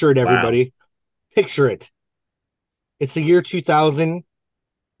 Picture it, everybody. Wow. Picture it. It's the year 2000.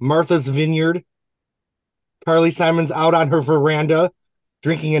 Martha's Vineyard. Carly Simon's out on her veranda,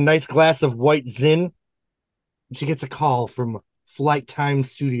 drinking a nice glass of white Zin. She gets a call from Flight Time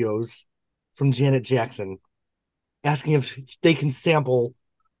Studios from Janet Jackson asking if they can sample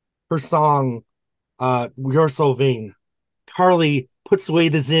her song You're So Vain. Carly puts away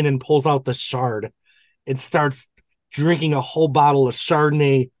the Zin and pulls out the shard and starts drinking a whole bottle of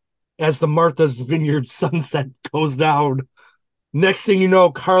Chardonnay as the Martha's Vineyard sunset goes down. Next thing you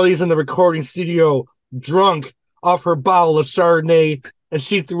know, Carly's in the recording studio, drunk off her bottle of Chardonnay, and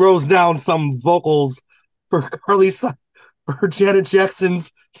she throws down some vocals for for Janet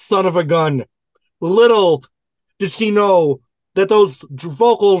Jackson's Son of a Gun. Little did she know that those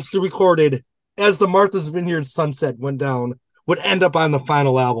vocals she recorded as the Martha's Vineyard sunset went down would end up on the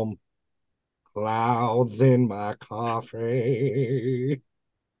final album. Clouds in my coffee.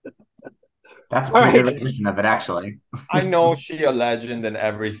 That's a pretty good rendition of it, actually. I know she a legend and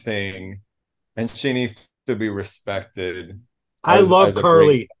everything, and she needs to be respected. I love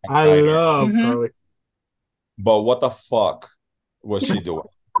Carly. I love Carly. But what the fuck was she doing?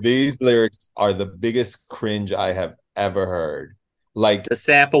 These lyrics are the biggest cringe I have ever heard. Like, the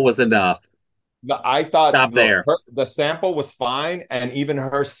sample was enough. I thought Stop there. The sample was fine, and even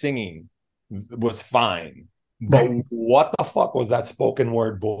her singing was fine. But what the fuck was that spoken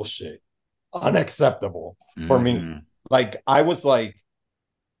word bullshit? Unacceptable for me. Like, I was like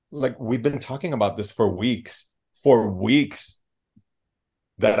we've been talking about this for weeks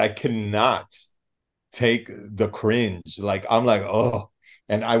that I cannot take the cringe. Like, I'm like, oh,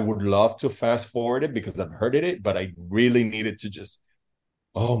 and I would love to fast forward it because I've heard it, but I really needed to just,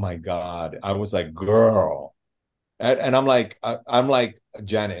 oh my God. I was like, girl. And I'm like,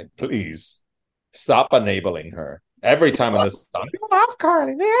 Janet, please stop enabling her. Every time in this song, you love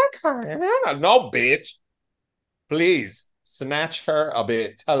Carly, no, bitch. Please snatch her a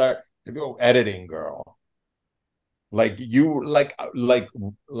bit. Tell her, go editing, girl. Like, you, like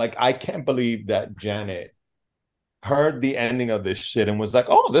I can't believe that Janet heard the ending of this shit and was like,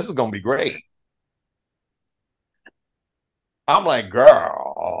 oh, this is gonna be great. I'm like,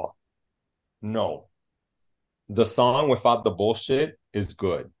 girl, no. The song without the bullshit is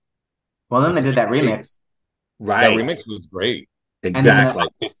good. Well, then they did that remix. Right. That remix was great. Exactly.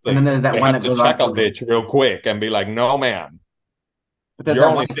 And then there's that one that to check a bitch real quick and be like, no, ma'am. But there's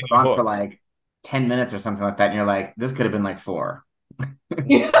that one that goes on for like 10 minutes or something like that, and you're like, this could have been like 4.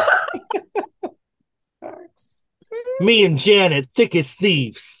 Me and Janet, thick as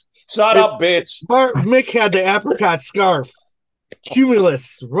thieves. Shut up, bitch. Mick had the apricot scarf.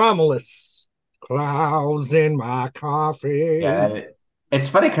 Cumulus, Romulus, clouds in my coffee. Yeah, it's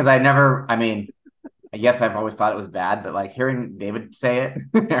funny because I guess I've always thought it was bad, but like hearing David say it,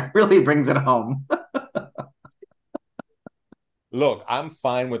 it really brings it home. Look, I'm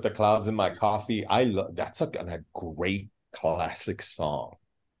fine with the clouds in my coffee. That's a great classic song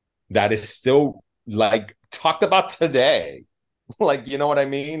that is still like talked about today. Like, you know what I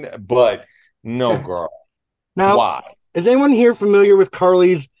mean? But no, girl. Now, why? Is anyone here familiar with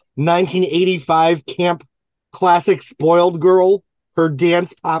Carly's 1985 camp classic Spoiled Girl, her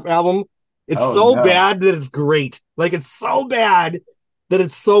dance pop album? It's bad that it's great. Like, it's so bad that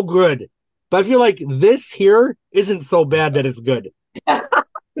it's so good. But I feel like this here isn't so bad that it's good.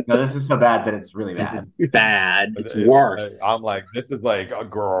 No, this is so bad that it's really bad. It's bad. It's worse. I'm like, this is like a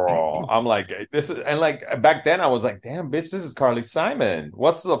girl. I'm like, this is, and like back then I was like, damn, bitch, this is Carly Simon.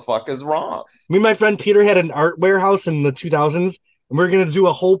 What's the fuck is wrong? Me and my friend Peter had an art warehouse in the 2000s, and we were going to do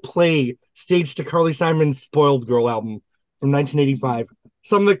a whole play staged to Carly Simon's Spoiled Girl album from 1985.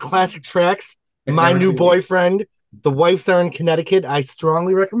 Some of the classic tracks, My New Boyfriend, The Wives Are in Connecticut. I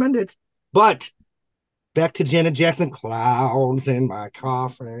strongly recommend it. But back to Janet Jackson, clouds in my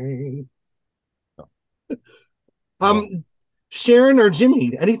coffee. Sharon or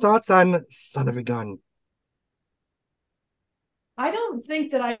Jimmy, any thoughts on Son of a Gun? I don't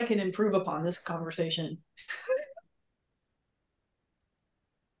think that I can improve upon this conversation.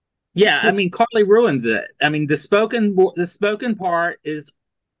 Yeah, I mean, Carly ruins it. I mean, the spoken part is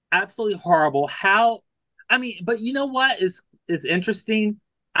absolutely horrible. But you know what is interesting?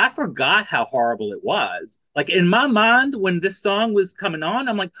 I forgot how horrible it was. Like, in my mind, when this song was coming on,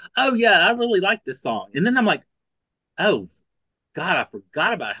 I'm like, oh yeah, I really like this song. And then I'm like, oh God, I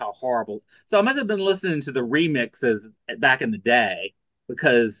forgot about how horrible. So I must have been listening to the remixes back in the day,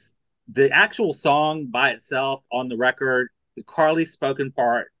 because the actual song by itself on the record, the Carly spoken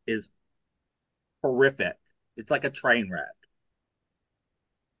part is horrific. It's like a train wreck.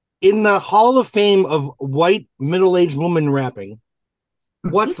 In the Hall of Fame of white middle-aged woman rapping,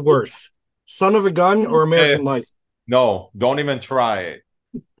 what's worse, Son of a Gun or American Life? No, don't even try it.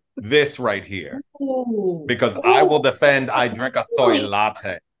 This right here. Because I will defend I drink a soy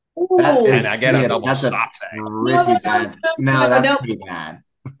latte. And I get a double latte. Really bad. No, that's pretty bad.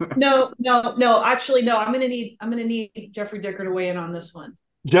 No. Actually, no. I'm gonna need Jeffrey Dicker to weigh in on this one.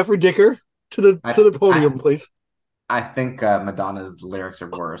 Jeffrey Dicker? to the podium, please. I think Madonna's lyrics are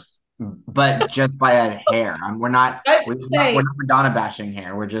worse, but just by a hair. We're not Madonna bashing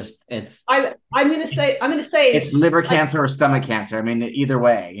here. We're just I'm gonna say it's liver cancer or stomach cancer. I mean, either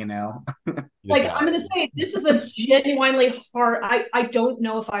way, you know. Like I'm gonna say this is a genuinely hard. I don't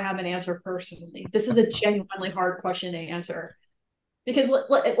know if I have an answer personally. This is a genuinely hard question to answer because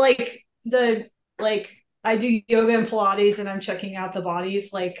like I do yoga and Pilates and I'm checking out the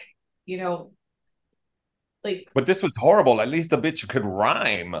bodies like you know. Like, but this was horrible. At least the bitch could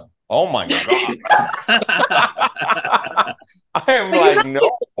rhyme. Oh my god! I am like,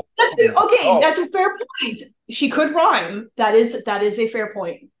 no. That's a fair point. She could rhyme. That is a fair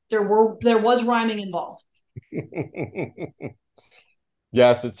point. There was rhyming involved.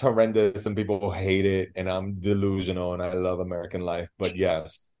 Yes, it's horrendous and people hate it, and I'm delusional and I love American life. But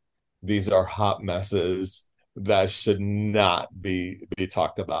yes, these are hot messes that should not be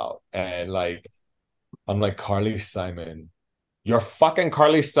talked about. And like, I'm like, Carly Simon, you're fucking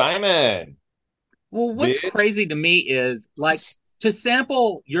Carly Simon. Well, what's crazy to me is like to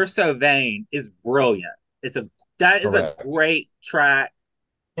sample "You're So Vain" is brilliant. That is a great track,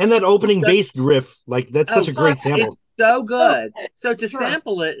 and that opening bass riff, like that's such a great sample. It's so good. So to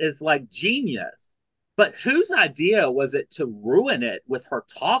sample it is like genius. But whose idea was it to ruin it with her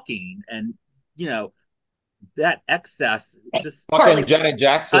talking and that excess? Just fucking Janet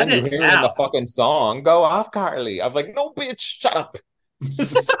Jackson, you hear in the fucking song, go off, Carly. I'm like, no, bitch, shut up.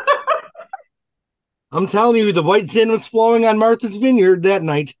 I'm telling you, the white zin was flowing on Martha's Vineyard that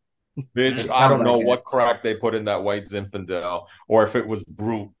night. Bitch, I don't know what crack they put in that white Zinfandel or if it was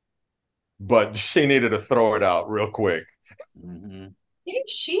brute, but she needed to throw it out real quick. Mm-hmm.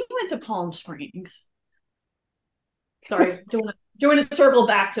 She went to Palm Springs. Sorry, doing a circle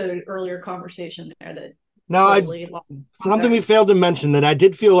back to an earlier conversation there that. Now, something we failed to mention that I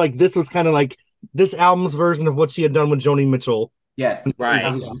did feel like this was kind of like this album's version of what she had done with Joni Mitchell. Yes, right.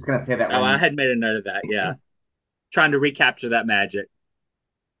 I was just gonna say that. I had made a note of that. Yeah, trying to recapture that magic.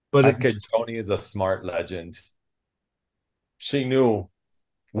 But Joni is a smart legend. She knew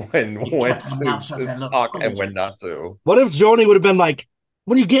when to talk and when not to. What if Joni would have been like,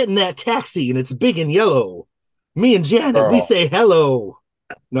 "When you get in that taxi and it's big and yellow, me and Janet, we say hello."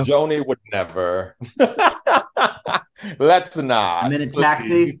 No. Joni would never. Let's not. I'm in a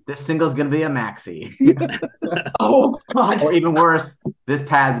taxi. This single's gonna be a maxi. Oh god! Or even worse, this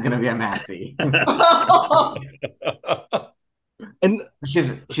pad's gonna be a maxi. And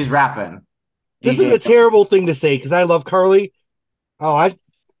she's rapping. This is a terrible thing to say because I love Carly. Oh, I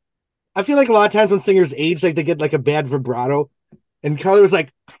feel like a lot of times when singers age, like they get like a bad vibrato. And Carly was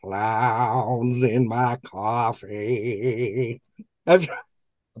like, "Clowns in my coffee."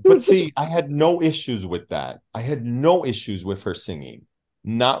 But see, I had no issues with that. I had no issues with her singing.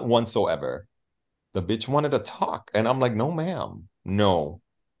 Not whatsoever. The bitch wanted to talk. And I'm like, no, ma'am. No.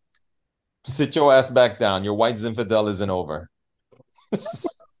 Sit your ass back down. Your white Zinfandel isn't over.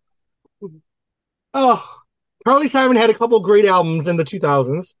 Oh, Carly Simon had a couple great albums in the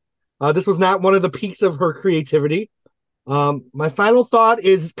 2000s. This was not one of the peaks of her creativity. My final thought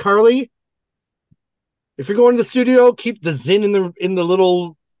is, Carly, if you're going to the studio, keep the zin in the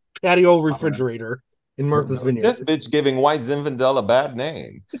little patio refrigerator in Martha's Vineyard. This bitch giving white Zinfandel a bad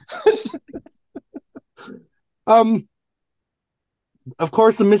name. Of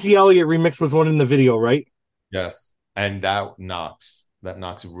course, the Missy Elliott remix was one in the video, right? Yes, and that knocks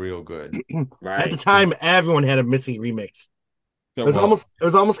real good. Right. At the time, everyone had a Missy remix. It was almost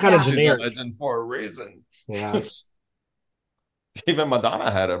kind of generic. She's a legend for a reason. Yeah. Even Madonna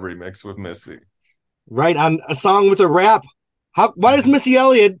had a remix with Missy. Right, on a song with a rap. Why does Missy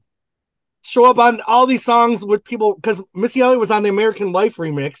Elliott show up on all these songs with people? Because Missy Elliott was on the American Life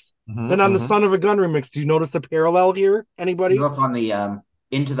remix, then on the Son of a Gun remix. Do you notice a parallel here? Anybody? She's also on the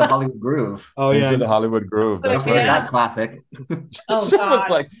Into the Hollywood Groove. Oh yeah, Into the Hollywood Groove. That's right. That classic.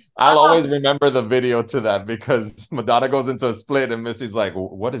 Like, I'll always remember the video to that because Madonna goes into a split and Missy's like,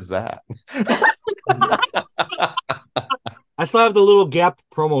 "What is that?" I still have the little Gap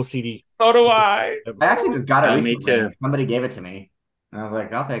promo CD. So do I. I actually just got it recently. Me too. Somebody gave it to me. And I was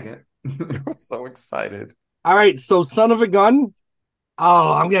like, I'll take it. I was so excited. All right, so Son of a Gun.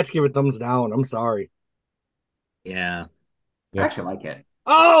 Oh, I'm going to have to give it thumbs down. I'm sorry. Yeah. I actually like it.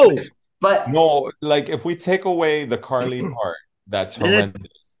 Oh! But no, like if we take away the Carly part, that's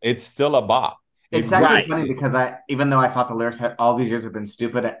horrendous. It's still a bop. It's actually funny because even though I thought the lyrics all these years have been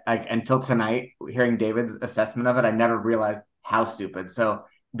stupid, until tonight, hearing David's assessment of it, I never realized how stupid. So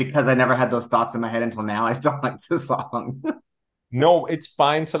because I never had those thoughts in my head until now, I still like the song. No, it's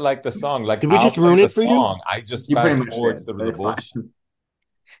fine to like the song. Like, did we just ruin it for you? I just fast forward through the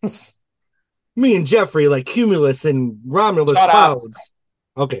bullshit. Me and Jeffrey like Cumulus and Romulus Shut up. clouds.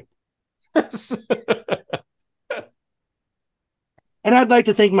 Okay. And I'd like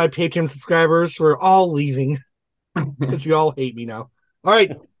to thank my Patreon subscribers for all leaving because you all hate me now. All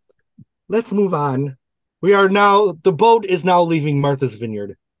right, let's move on. The boat is now leaving Martha's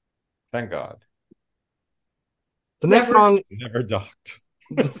Vineyard. Thank God. The next song never docked.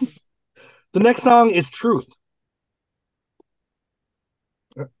 The next song is Truth.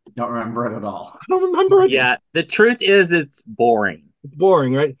 Don't remember it at all. I don't remember it. Yeah, the truth is it's boring. It's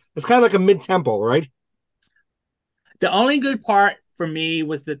boring, right? It's kind of like a mid-tempo, right? The only good part for me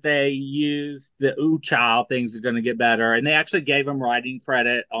was that they used the "Ooh Child," things are going to get better, and they actually gave him writing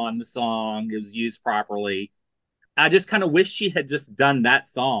credit on the song. It was used properly. I just kind of wish she had just done that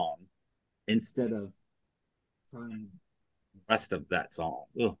song instead of the rest of that song.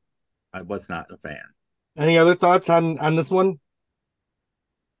 Ugh, I was not a fan. Any other thoughts on this one?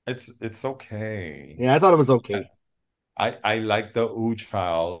 It's okay. Yeah, I thought it was okay. I like the Ooh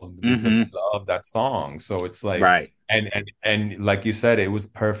Child because I love that song. So it's like right. And like you said, it was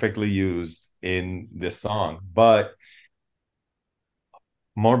perfectly used in this song, but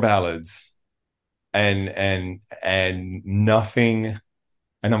more ballads and nothing.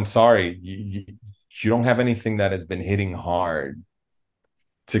 And I'm sorry, you don't have anything that has been hitting hard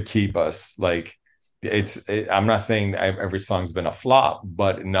to keep us like I'm not saying every song's been a flop,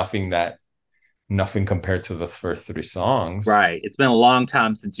 but nothing compared to the first three songs. Right. It's been a long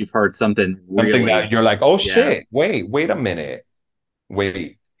time since you've heard something that you're like, oh shit, wait a minute.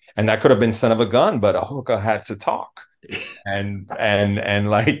 Wait. And that could have been Son of a Gun, but a hooker had to talk. and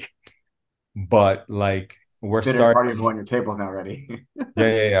like, but like we're starting parties on your tables now ready.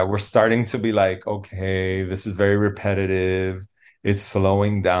 yeah. We're starting to be like, okay, this is very repetitive. It's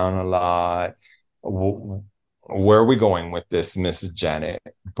slowing down a lot. Where are we going with this, Miss Janet?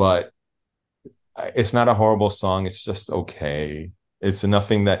 But it's not a horrible song. It's just okay. It's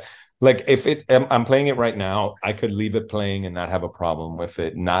nothing that like if I'm playing it right now, I could leave it playing and not have a problem with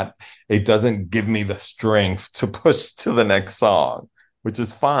it. It doesn't give me the strength to push to the next song, which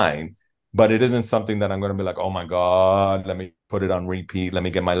is fine. But it isn't something that I'm going to be like, oh my God, let me put it on repeat. Let me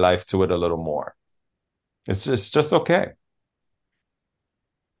get my life to it a little more. It's just okay.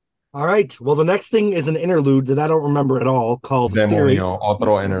 All right. Well, the next thing is an interlude that I don't remember at all called Theory.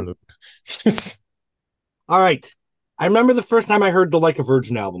 Otro interlude. All right. I remember the first time I heard the Like a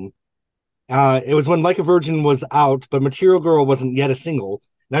Virgin album. It was when Like a Virgin was out, but Material Girl wasn't yet a single.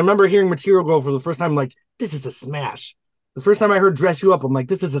 And I remember hearing Material Girl for the first time, like, this is a smash. The first time I heard Dress You Up, I'm like,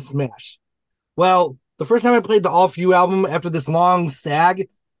 this is a smash. Well, the first time I played the All For You album after this long sag,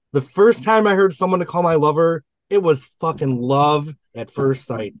 the first time I heard Someone to Call My Lover, it was fucking love at first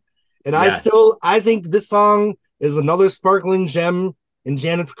sight. And yes. I think this song is another sparkling gem in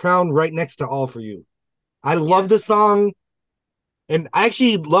Janet's crown right next to All For You. I love this song, and I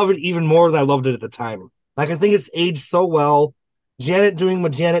actually love it even more than I loved it at the time. Like, I think it's aged so well. Janet doing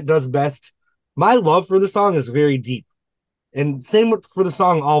what Janet does best. My love for the song is very deep. And same for the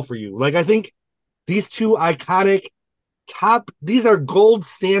song All For You. Like, I think these two iconic these are gold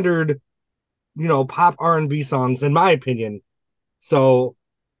standard, pop R&B songs, in my opinion. So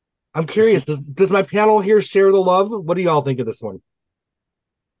I'm curious, does my panel here share the love? What do y'all think of this one?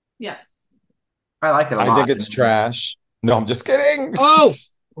 Yes. I like it a lot. I think it's trash. No, I'm just kidding. Oh,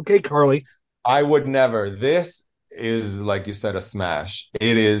 okay, Carly. I would never. This is, like you said, a smash.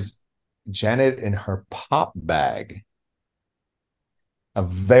 It is Janet in her pop bag. A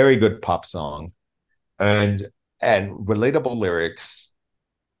very good pop song. And relatable lyrics.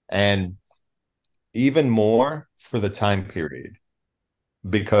 And even more for the time period.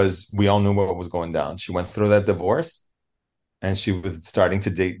 Because we all knew what was going down. She went through that divorce. And she was starting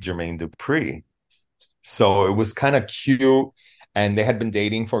to date Jermaine Dupri. So it was kind of cute. And they had been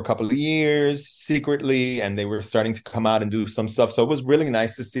dating for a couple of years secretly. And they were starting to come out and do some stuff. So it was really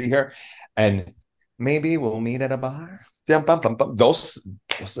nice to see her. And maybe we'll meet at a bar. Those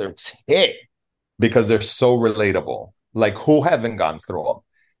hit because they're so relatable. Like, who haven't gone through them?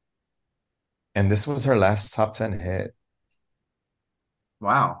 And this was her last top 10 hit.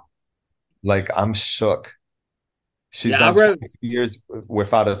 Wow. Like, I'm shook. She's gone 22 years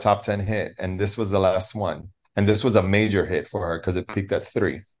without a top 10 hit, and this was the last one. And this was a major hit for her because it peaked at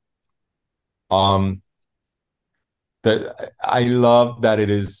 3. That I love that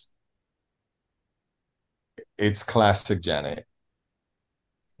it's classic Janet.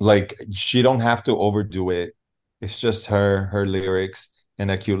 Like, she don't have to overdo it. It's just her lyrics and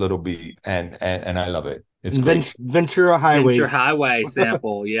a cute little beat, and I love it. It's great. Ventura Highway. Ventura Highway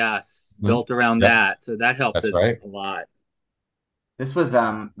sample, yes. Built around that. So that helped a lot.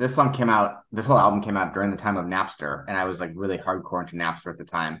 this song came out, this whole album came out during the time of Napster, and I was like really hardcore into Napster at the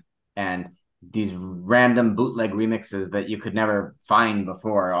time. And these random bootleg remixes that you could never find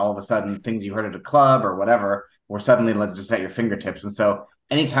before, all of a sudden things you heard at a club or whatever were suddenly like just at your fingertips. And so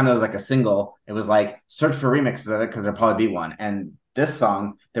anytime there was like a single, it was like search for remixes of it because there'll probably be one. And this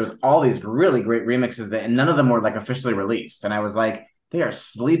song, there was all these really great remixes that, and none of them were like officially released. And I was like, they are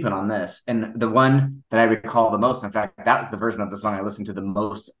sleeping on this. And the one that I recall the most, in fact, that was the version of the song I listened to the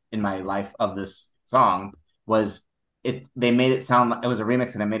most in my life of this song, was it. They made it sound like it was a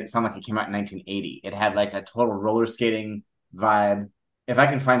remix, and it made it sound like it came out in 1980. It had like a total roller skating vibe. If I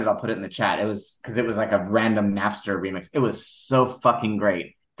can find it, I'll put it in the chat. It was because it was like a random Napster remix. It was so fucking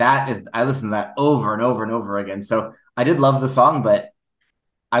great. That is, I listened to that over and over and over again. So I did love the song, but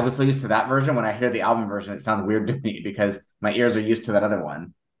I was so used to that version. When I hear the album version, it sounds weird to me because my ears are used to that other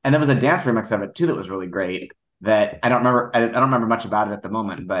one. And there was a dance remix of it too that was really great. That I don't remember. I don't remember much about it at the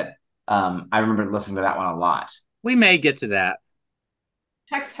moment, but I remember listening to that one a lot. We may get to that.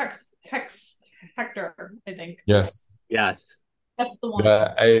 Hex Hector, I think. Yes. Yes. That's the one.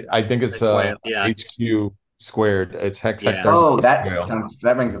 I think it's Yes. HQ squared. It's Hex Yeah. Hector. Oh, that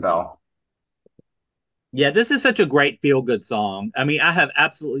rings a bell. Yeah, this is such a great feel-good song. I mean, I have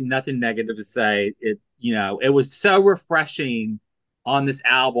absolutely nothing negative to say. It was so refreshing on this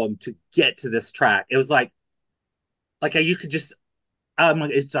album to get to this track. It was like you could just,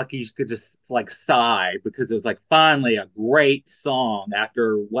 it's like you could just like sigh because it was like finally a great song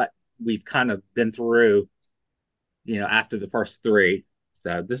after what we've kind of been through, after the first three.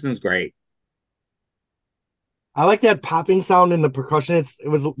 So this one's great. I like that popping sound in the percussion. It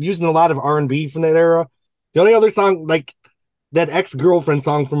was using a lot of R&B from that era. The only other song, like that ex-girlfriend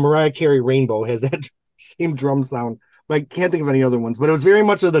song from Mariah Carey, Rainbow, has that same drum sound. But I can't think of any other ones. But it was very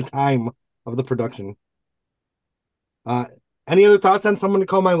much of the time of the production. Any other thoughts on Someone to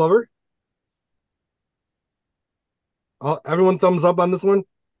Call My Lover? Everyone thumbs up on this one?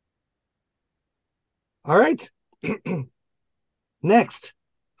 All right. Next,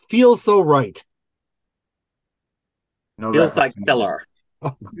 Feels So Right. No Feels like reference. killer.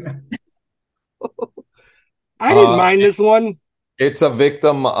 I didn't mind this one. It's a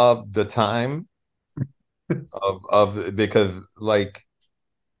victim of the time because like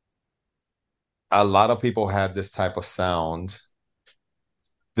a lot of people had this type of sound.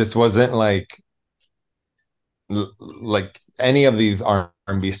 This wasn't like any of these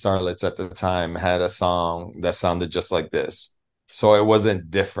R&B starlets at the time had a song that sounded just like this. So it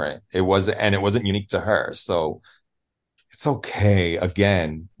wasn't different. It wasn't unique to her. So it's okay.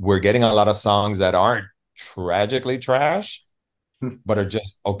 Again, we're getting a lot of songs that aren't tragically trash, but are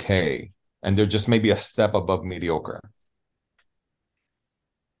just okay. And they're just maybe a step above mediocre.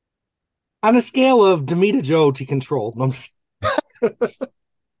 On a scale of Damita Jo to Control. Not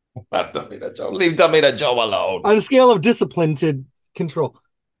Damita Jo. Leave Damita Jo alone. On a scale of Discipline to Control.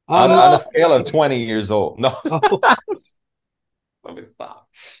 On a scale of 20 years old. No. Let me stop.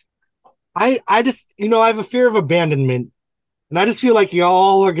 I just, I have a fear of abandonment. And I just feel like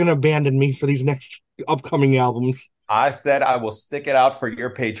y'all are going to abandon me for these next upcoming albums. I said I will stick it out for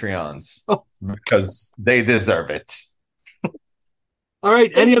your Patreons because they deserve it. All right.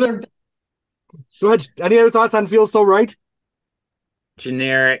 Go ahead. Any other thoughts on Feels So Right?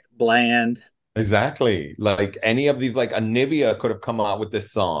 Generic, bland. Exactly. Like any of these, like Anivia could have come out with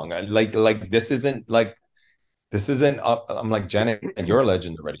this song. Like this isn't. I'm like, Janet, and you're a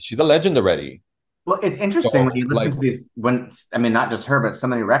legend already. She's a legend already. Well, it's interesting when you listen to these, not just her, but so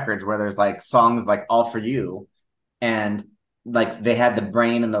many records where there's like songs like All For You, and like they had the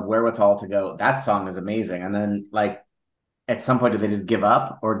brain and the wherewithal to go, that song is amazing. And then like at some point, do they just give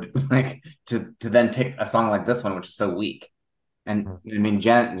up or like to then pick a song like this one, which is so weak? And I mean,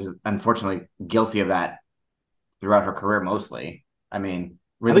 Janet is unfortunately guilty of that throughout her career mostly. I mean,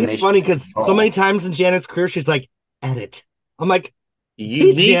 I think it's funny because so many times in Janet's career, she's like, edit. I'm like,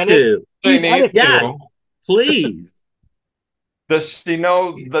 you need Janet. to. Yes, please. Does she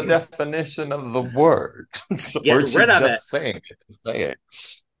know the definition of the word? Get rid of it. Saying it to say it.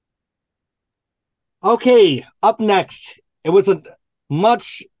 Okay, up next. It was a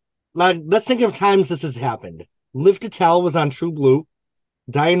much let's think of times this has happened. Live to Tell was on True Blue.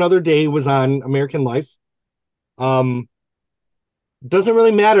 Die Another Day was on American Life. Doesn't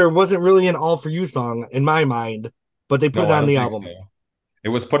really matter. It wasn't really an All For You song in my mind, but they put it on the album. So. It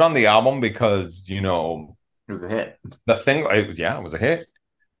was put on the album because, it was a hit. The thing, it was a hit,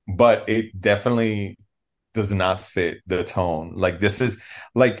 but it definitely does not fit the tone. Like this is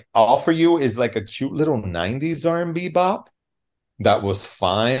like All For You is like a cute little 90s R&B bop that was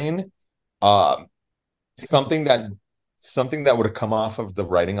fine. Something that something that would have come off of the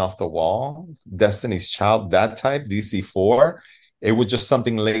Writing Off the Wall, Destiny's Child, that type, DC4. It was just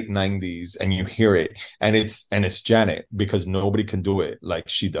something late 90s, and you hear it, and it's Janet, because nobody can do it like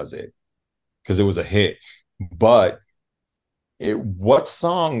she does it, because it was a hit. But what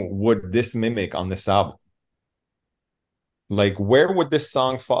song would this mimic on this album? Like, where would this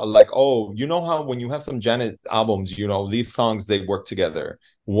song fall? Like, oh, you know how when you have some Janet albums, these songs, they work together.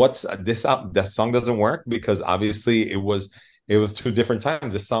 What's this album? That song doesn't work because obviously it was two different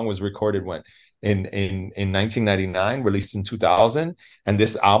times. This song was recorded when in 1999, released in 2000, and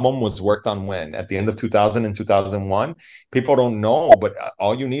this album was worked on when, at the end of 2000 and 2001. People don't know, but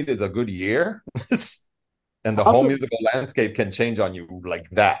all you need is a good year, and the whole musical landscape can change on you like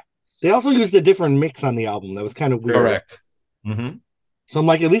that. They also used a different mix on the album that was kind of weird. Correct. Mm-hmm. So I'm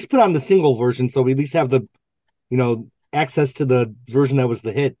like, at least put on the single version, so we at least have the, access to the version that was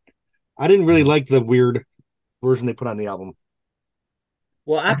the hit. I didn't really like the weird version they put on the album.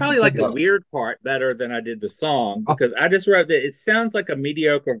 Well, I probably like the weird part better than I did the song, because I just wrote that it sounds like a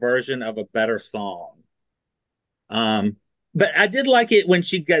mediocre version of a better song. But I did like it when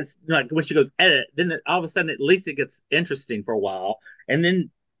she goes edit, then all of a sudden at least it gets interesting for a while, and then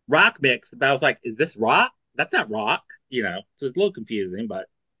rock mix. But I was like, is this rock? That's not rock, so it's a little confusing. But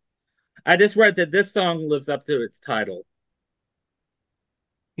I just read that this song lives up to its title.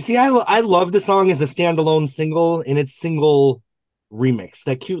 You see, I love the song as a standalone single in its single remix.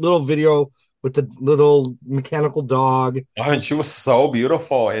 That cute little video with the little mechanical dog. Oh, and she was so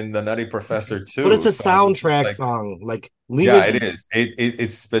beautiful in The Nutty Professor too. But it's a soundtrack song. Like, it is.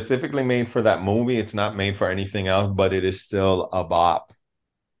 It's specifically made for that movie. It's not made for anything else, but it is still a bop.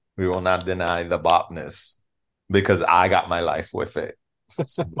 We will not deny the bopness, because I got my life with it.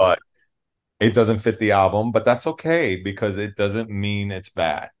 But it doesn't fit the album, but that's okay, because it doesn't mean it's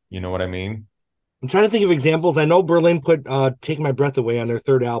bad. You know what I mean? I'm trying to think of examples. I know Berlin put Take My Breath Away on their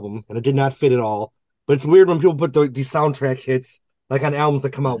third album, and it did not fit at all. But it's weird when people put these soundtrack hits like on albums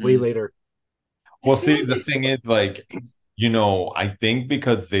that come out way later. Well, see, the thing is, like, I think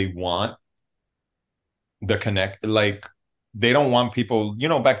because they want the connect, like, they don't want people,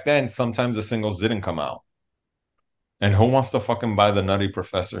 back then, sometimes the singles didn't come out. And who wants to fucking buy the Nutty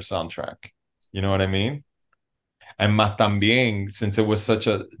Professor soundtrack? You know what I mean? And Más También, since it was such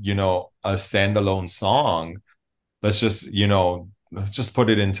a, a standalone song, let's just put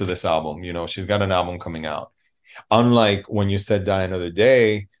it into this album. She's got an album coming out. Unlike When You Said Die Another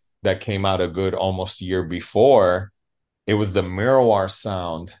Day, that came out a good almost year before, it was the Miroir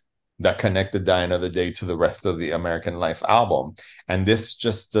sound that connected Die Another Day to the rest of the American Life album. And this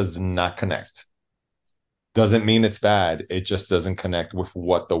just does not connect. Doesn't mean it's bad. It just doesn't connect with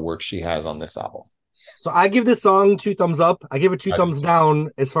what the work she has on this album. So I give this song 2 thumbs up. I give it 2 thumbs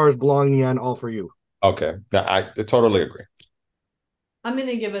down as far as belonging on All For You. Okay. I totally agree. I'm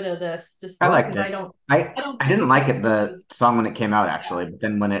gonna give it a this. Just I liked it. I didn't like it, the song, when it came out, actually, but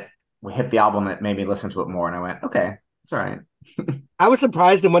then when we hit the album, it made me listen to it more, and I went, okay, it's all right. I was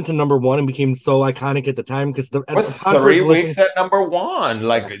surprised it went to number 1 and became so iconic at the time, because the 3 weeks at number 1,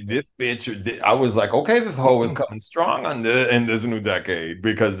 like, this bitch. I was like, okay, this hoe is coming strong in this new decade,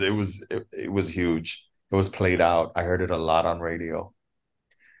 because it was huge. It was played out. I heard it a lot on radio.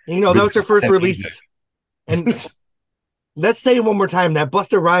 That was her first release, and let's say it one more time. That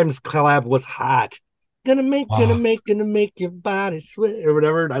Busta Rhymes collab was hot. Gonna make your body sweat, or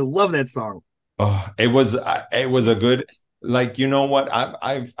whatever. I love that song. Oh, it was a good, like, you know what?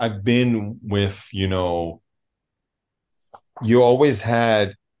 I've been with, you always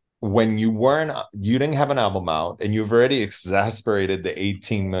had, when you didn't have an album out and you've already exasperated the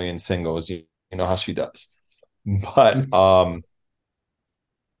 18 million singles, you know how she does. But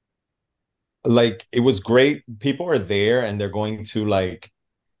like, it was great. People are there and they're going to, like,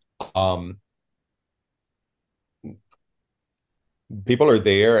 people are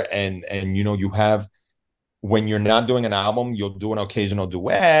there, and you have, when you're not doing an album, you'll do an occasional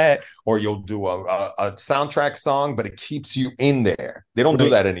duet, or you'll do a soundtrack song, but it keeps you in there. They don't do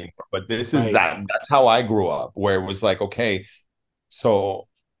that anymore. But this is that's how I grew up, where it was like, okay, so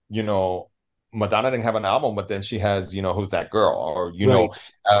Madonna didn't have an album, but then she has, Who's That Girl? Or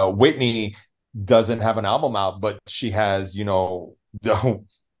Whitney doesn't have an album out, but she has, the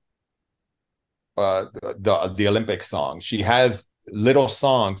Olympic song. She has little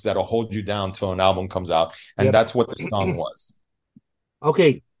songs that'll hold you down till an album comes out, and that's what the song was.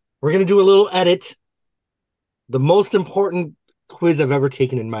 Okay, we're gonna do a little edit. The most important quiz I've ever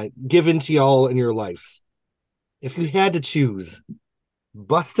taken given to y'all in your lives. If you had to choose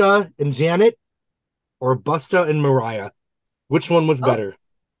Busta and Janet or Busta and Mariah, which one was better?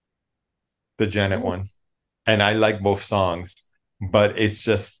 The Janet one. and I like both songs, but it's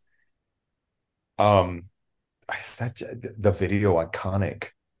just the video iconic.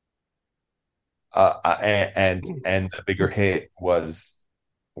 And the bigger hit was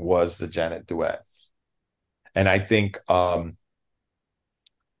the Janet duet. And I think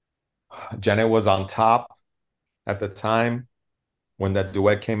Janet was on top at the time when that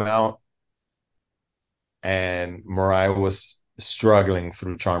duet came out, and Mariah was struggling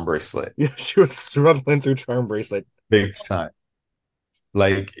through Charm Bracelet. Yeah, she was struggling through Charm Bracelet big time,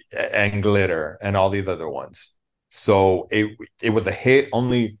 like, and Glitter and all these other ones. So it was a hit.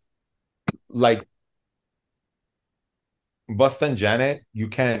 Only like Busta and Janet, you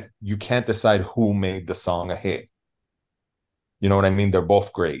can't decide who made the song a hit. You know what I mean? They're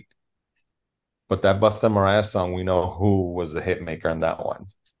both great. But that Busta Mariah song, we know who was the hit maker on that one.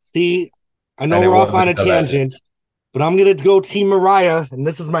 See, I know we're off on a tangent, but I'm going to go Team Mariah, and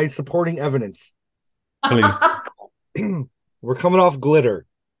this is my supporting evidence. Please. We're coming off Glitter.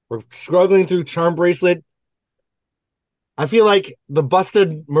 We're struggling through Charm Bracelet. I feel like the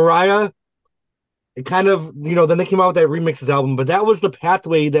Busted Mariah, it kind of, then they came out with that remixes album, but that was the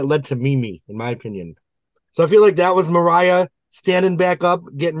pathway that led to Mimi, in my opinion. So I feel like that was Mariah standing back up,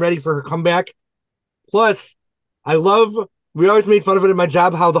 getting ready for her comeback. Plus, we always made fun of it in my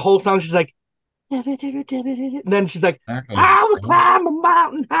job, how the whole song, she's like, and then she's like, I will climb a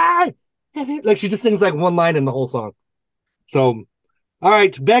mountain high. Like, she just sings like one line in the whole song. So, all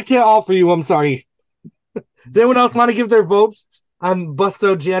right, back to All For You. I'm sorry. Does anyone else want to give their vote on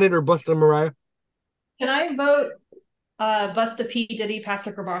Busta Janet or Busta Mariah? Can I vote Busta P. Diddy,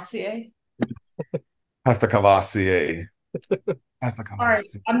 Pastor Cavassier? Pastor Cavassier. All right,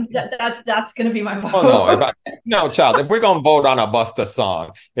 that's going to be my vote. Oh, no, child. If we're going to vote on a Busta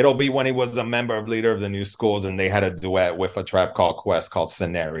song, it'll be when he was a member of Leader of the New Schools and they had a duet with a Tribe Called Quest called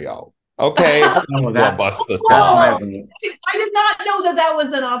Scenario. Okay, that's a Busta song. I did not know that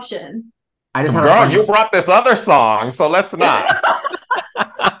was an option. Girl, you brought this other song, so let's not.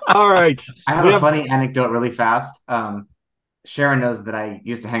 All right. I have a funny anecdote really fast. Sharon knows that I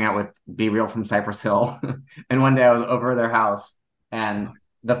used to hang out with Be Real from Cypress Hill. And one day I was over their house and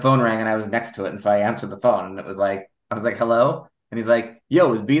the phone rang and I was next to it. And so I answered the phone and I was like, hello? And he's like,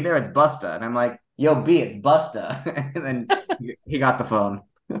 yo, is B there? It's Busta. And I'm like, yo, B, it's Busta. And then he got the phone.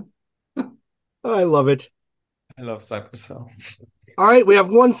 Oh, I love it. I love Cypress Hill. All right, we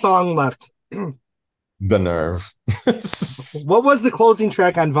have one song left. The nerve. What was the closing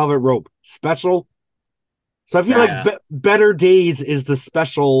track on Velvet Rope? Special? So I feel like Better Days is the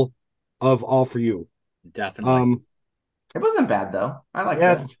special of All For You. Definitely. It wasn't bad though. I like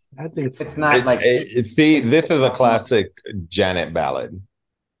that. I think it's not like. See, this is a classic Janet ballad.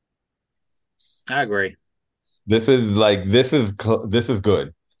 I agree. This is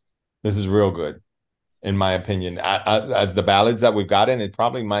good. This is real good, in my opinion. As the ballads that we've gotten, it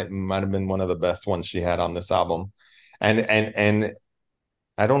probably might have been one of the best ones she had on this album, and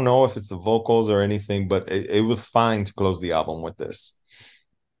I don't know if it's the vocals or anything, but it was fine to close the album with this.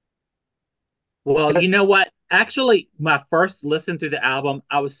 Well, you know what? Actually, my first listen through the album,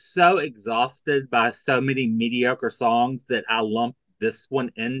 I was so exhausted by so many mediocre songs that I lumped this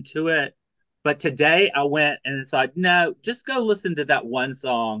one into it. But today I went and it's like, no, just go listen to that one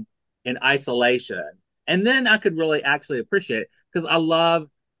song in isolation. And then I could really actually appreciate it because I love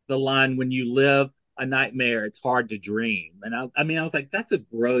the line, when you live a nightmare, it's hard to dream. And I was like, that's a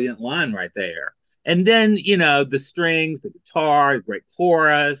brilliant line right there. And then, the strings, the guitar, the great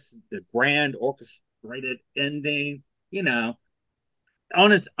chorus, the grand orchestrated ending,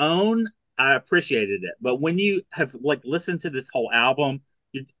 on its own, I appreciated it. But when you have listened to this whole album,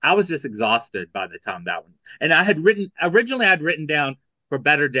 I was just exhausted by the time that one. And originally I'd written down for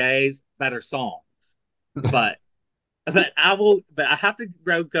Better Days, Better Songs. But I have to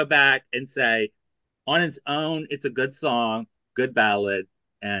go back and say, on its own, it's a good song, good ballad,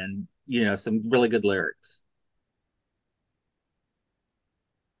 and some really good lyrics.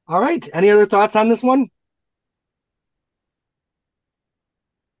 All right. Any other thoughts on this one?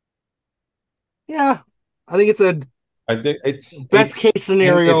 Yeah, I think it's best case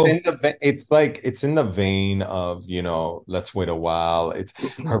scenario. It's in the vein of, Let's Wait a While. It's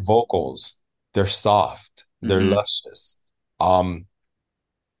her vocals. They're soft. They're luscious.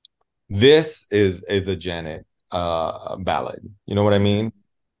 This is a Janet ballad. You know what I mean?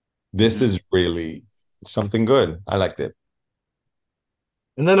 This is really something good. I liked it.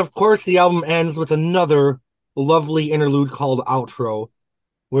 And then, of course, the album ends with another lovely interlude called Outro,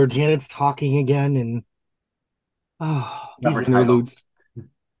 where Janet's talking again, and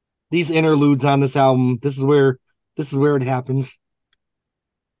these interludes on this album. This is where it happens.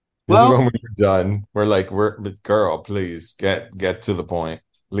 This is Well, when we were done. We're like, girl, please get to the point.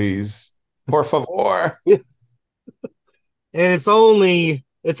 Please. Por favor. and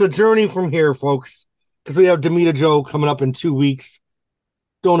it's a journey from here, folks. Because we have Demita Joe coming up in 2 weeks.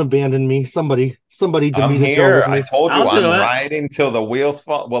 Don't abandon me. Somebody I'm Demita Joe here. with I me. told you I'll I'm do it. riding till the wheels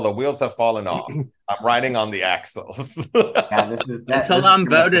fall. Well, the wheels have fallen off. I'm riding on the axles. Yeah, this is that. Until This is I'm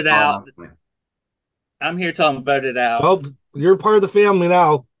pretty much the voted out. follow-up. I'm here till I'm voted out. Well, you're part of the family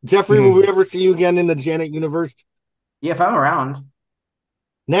now. Jeffrey, will we ever see you again in the Janet universe? Yeah, if I'm around.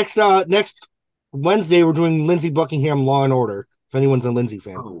 Next Wednesday, we're doing Lindsey Buckingham Law and Order. If anyone's a Lindsey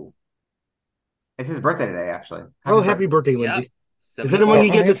fan. Oh, it's his birthday today, actually. Happy birthday, Lindsey. Yep. Is that when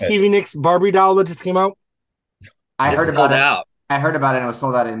you get the Right. Stevie Nicks Barbie doll that just came out? I heard about sold it. out. I heard about it and it was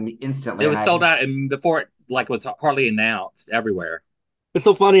sold out instantly. It was sold out and before it was hardly announced everywhere. It's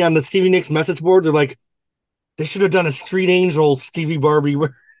so funny on the Stevie Nicks message board. They're like, they should have done a Street Angel Stevie Barbie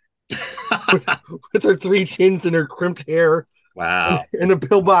with her 3 chins and her crimped hair. Wow. And a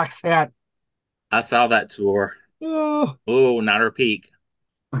pillbox hat. I saw that tour. Oh. Not her peak.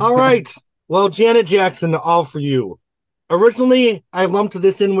 All right. Well, Janet Jackson, all for you. Originally, I lumped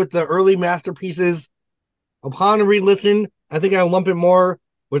this in with the early masterpieces. Upon re-listen, I think I lump it more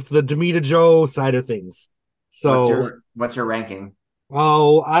with the Demita Joe side of things. So, what's your ranking?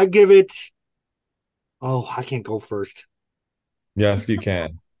 I give it. Oh, I can't go first. Yes, you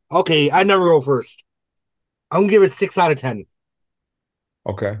can. Okay, I never go first. I'm gonna give it 6 out of 10.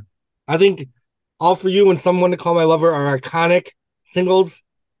 Okay. I think All for You and Someone to Call My Lover are iconic singles.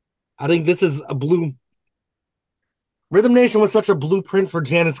 I think this is a blue. Rhythm Nation was such a blueprint for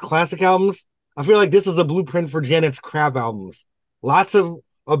Janet's classic albums. I feel like this is a blueprint for Janet's crap albums. Lots of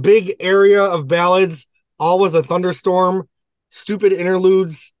a big area of ballads, all with a thunderstorm, stupid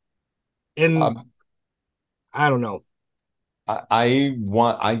interludes, and I don't know. I'm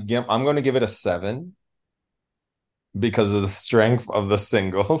going to give it a 7 because of the strength of the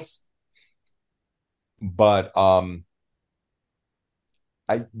singles. But 20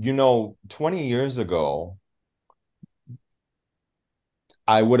 years ago,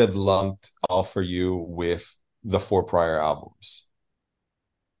 I would have lumped All For You with the 4 prior albums.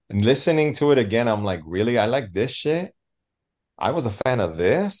 And listening to it again, I'm like, really? I like this shit? I was a fan of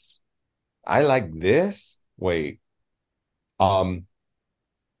this? I like this? Wait.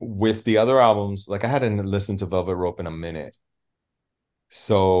 With the other albums, like I hadn't listened to Velvet Rope in a minute.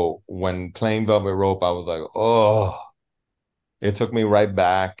 So when playing Velvet Rope, I was like, oh, it took me right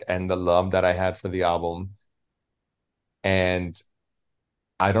back and the love that I had for the album. And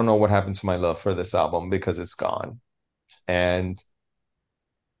I don't know what happened to my love for this album because it's gone. And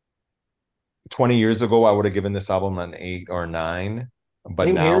 20 years ago, I would have given this album an 8 or 9, but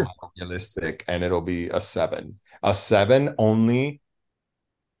Same now here. I'm more realistic and it'll be a 7. A 7 only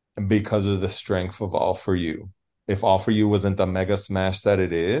because of the strength of All For You. If All For You wasn't the mega smash that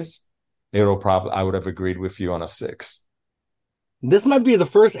it is, I would have agreed with you on a 6. This might be the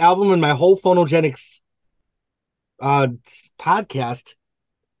first album in my whole Phonogenics podcast,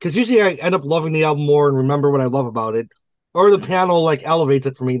 because usually I end up loving the album more and remember what I love about it, or the panel like elevates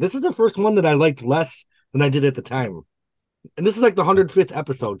it for me. This is the first one that I liked less than I did at the time, and this is like the 105th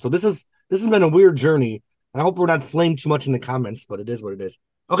episode. So this has been a weird journey. I hope we're not flamed too much in the comments, but it is what it is.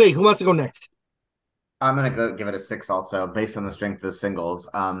 Okay, who wants to go next? I'm gonna go give it a 6 also, based on the strength of the singles.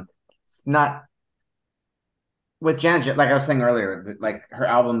 It's not with Janet, like I was saying earlier, like her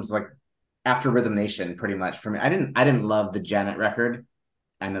albums, like after Rhythm Nation, pretty much for me. I didn't love the Janet record.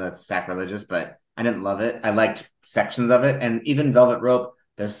 I know that's sacrilegious, but I didn't love it. I liked sections of it, and even Velvet Rope.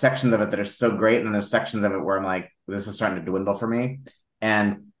 There's sections of it that are so great, and then there's sections of it where I'm like, this is starting to dwindle for me.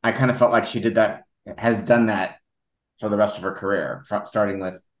 And I kind of felt like she has done that for the rest of her career, starting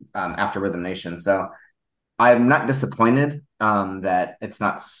with after Rhythm Nation. So I'm not disappointed that it's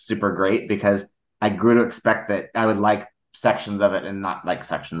not super great, because I grew to expect that I would like sections of it and not like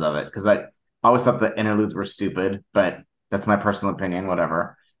sections of it, because I always thought the interludes were stupid, but that's my personal opinion,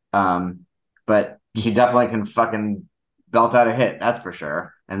 whatever. But she definitely can fucking belt out a hit, that's for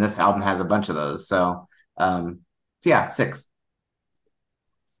sure. And this album has a bunch of those. So yeah, 6.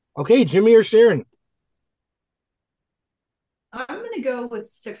 Okay, Jimmy or Sharon? I'm going to go with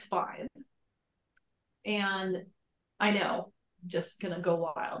 6.5. And I know, just going to go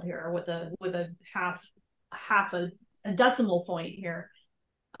wild here with a half a decimal point here.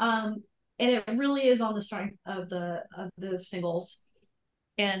 And it really is on the strength of the singles.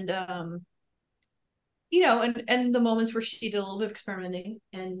 And and the moments where she did a little bit of experimenting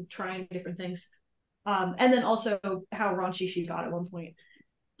and trying different things. And then also how raunchy she got at one point.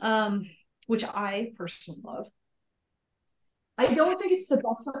 Which I personally love. I don't think it's the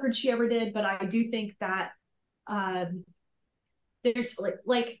best record she ever did, but I do think that there's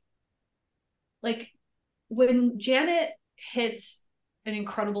like when Janet hits an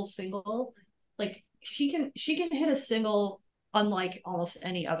incredible single, like she can hit a single unlike almost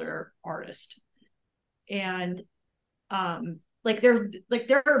any other artist. And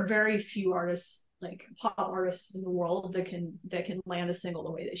there are very few artists, like pop artists in the world, that can land a single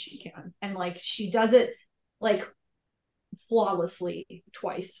the way that she can. And like she does it like flawlessly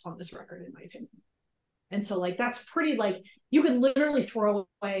twice on this record, in my opinion. And so like that's pretty, like you could literally throw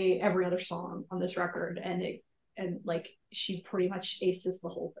away every other song on this record and like she pretty much aces the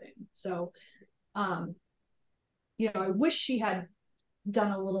whole thing. So I wish she had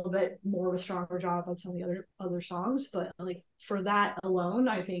done a little bit more of a stronger job on some of the other songs, but like for that alone,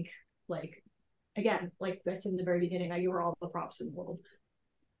 I think, like, again, like that's in the very beginning, I give her all the props in the world.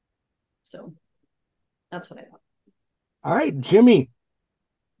 So that's what I thought. All right, Jimmy.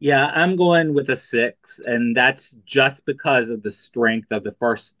 Yeah, I'm going with a 6, and that's just because of the strength of the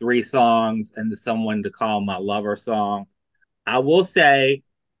first 3 songs and the Someone to Call My Lover song. I will say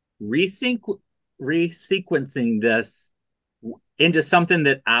resequencing this into something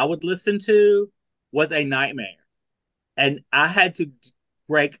that I would listen to was a nightmare. And I had to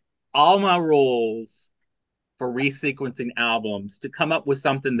break all my rules for resequencing albums to come up with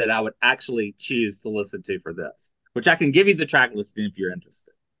something that I would actually choose to listen to for this, which I can give you the track listing if you're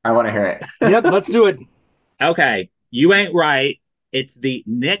interested. I want to hear it. Yep, let's do it. Okay, You Ain't Right. It's the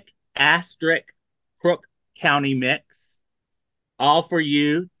Nick Astrick Crook County mix. All For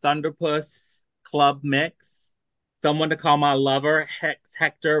You, Thunderpuss Club mix. Someone to Call My Lover,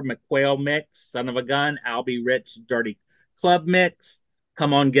 Hector McQuail mix. Son of a Gun, I'll Be Rich, Dirty Club mix.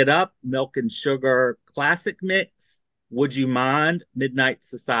 Come On Get Up, Milk and Sugar Classic mix. Would You Mind, Midnight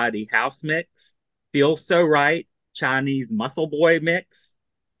Society House mix. Feel So Right, Chinese Muscle Boy mix.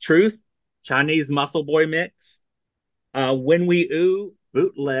 Truth, Chinese Muscle Boy mix. When We Ooh,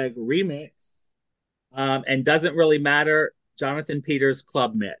 bootleg remix. And Doesn't Really Matter, Jonathan Peters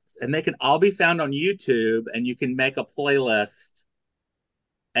Club mix. And they can all be found on YouTube, and you can make a playlist.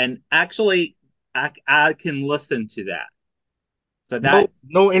 And actually, I can listen to that. So that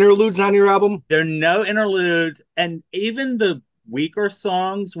no interludes on your album? There are no interludes. And even the weaker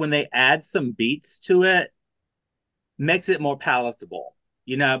songs, when they add some beats to it, makes it more palatable,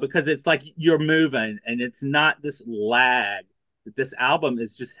 because it's like you're moving and it's not this lag. This album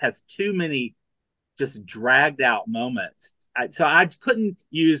has too many just dragged out moments. So I couldn't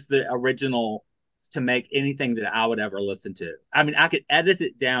use the original to make anything that I would ever listen to. I mean, I could edit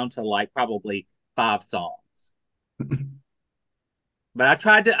it down to like probably 5 songs. But I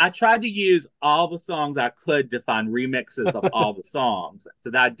tried to use all the songs I could to find remixes of all the songs.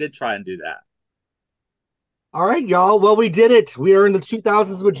 So that I did try and do that. All right, y'all. Well, we did it. We are in the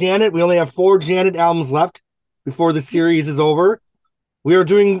 2000s with Janet. We only have 4 Janet albums left before the series is over. We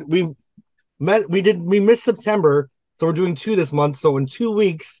missed September, so we're doing 2 this month. So in 2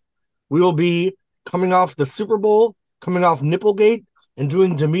 weeks, we will be coming off the Super Bowl, coming off Nipplegate, and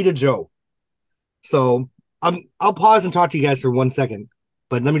doing Demita Joe. So I'll pause and talk to you guys for 1 second,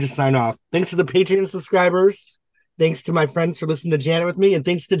 but let me just sign off. Thanks to the Patreon subscribers. Thanks to my friends for listening to Janet with me, and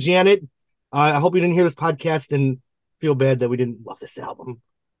thanks to Janet. I hope you didn't hear this podcast and feel bad that we didn't love this album.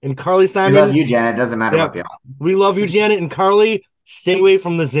 And Carly Simon. We love you, Janet. It doesn't matter about the album. We love you, Janet. And Carly, stay away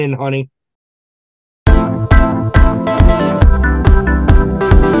from the Zin, honey.